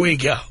 There we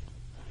go.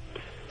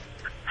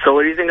 So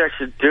what do you think I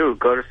should do?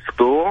 Go to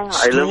school?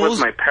 I live with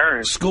my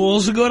parents.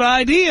 School's a good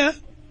idea.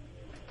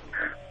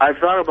 I've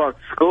thought about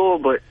school,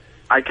 but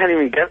I can't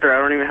even get there.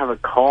 I don't even have a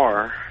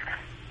car.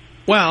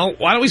 Well,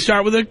 why don't we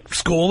start with a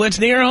school that's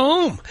near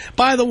home?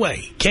 By the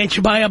way, can't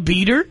you buy a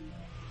beater?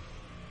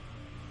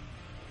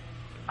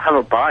 I have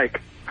a bike.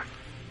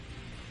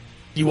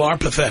 You are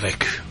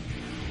pathetic.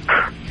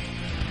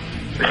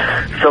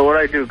 So what do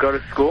I do, go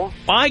to school?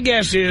 My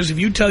guess is if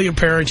you tell your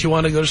parents you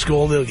want to go to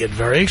school, they'll get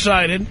very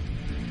excited.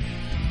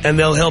 And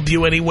they'll help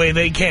you any way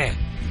they can.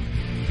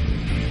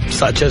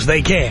 Such as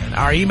they can.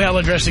 Our email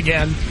address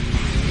again,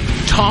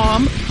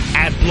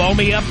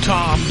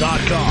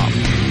 Tom@blowmeuptom.com.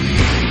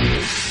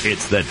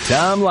 It's the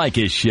Tom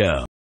Leykis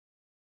Show.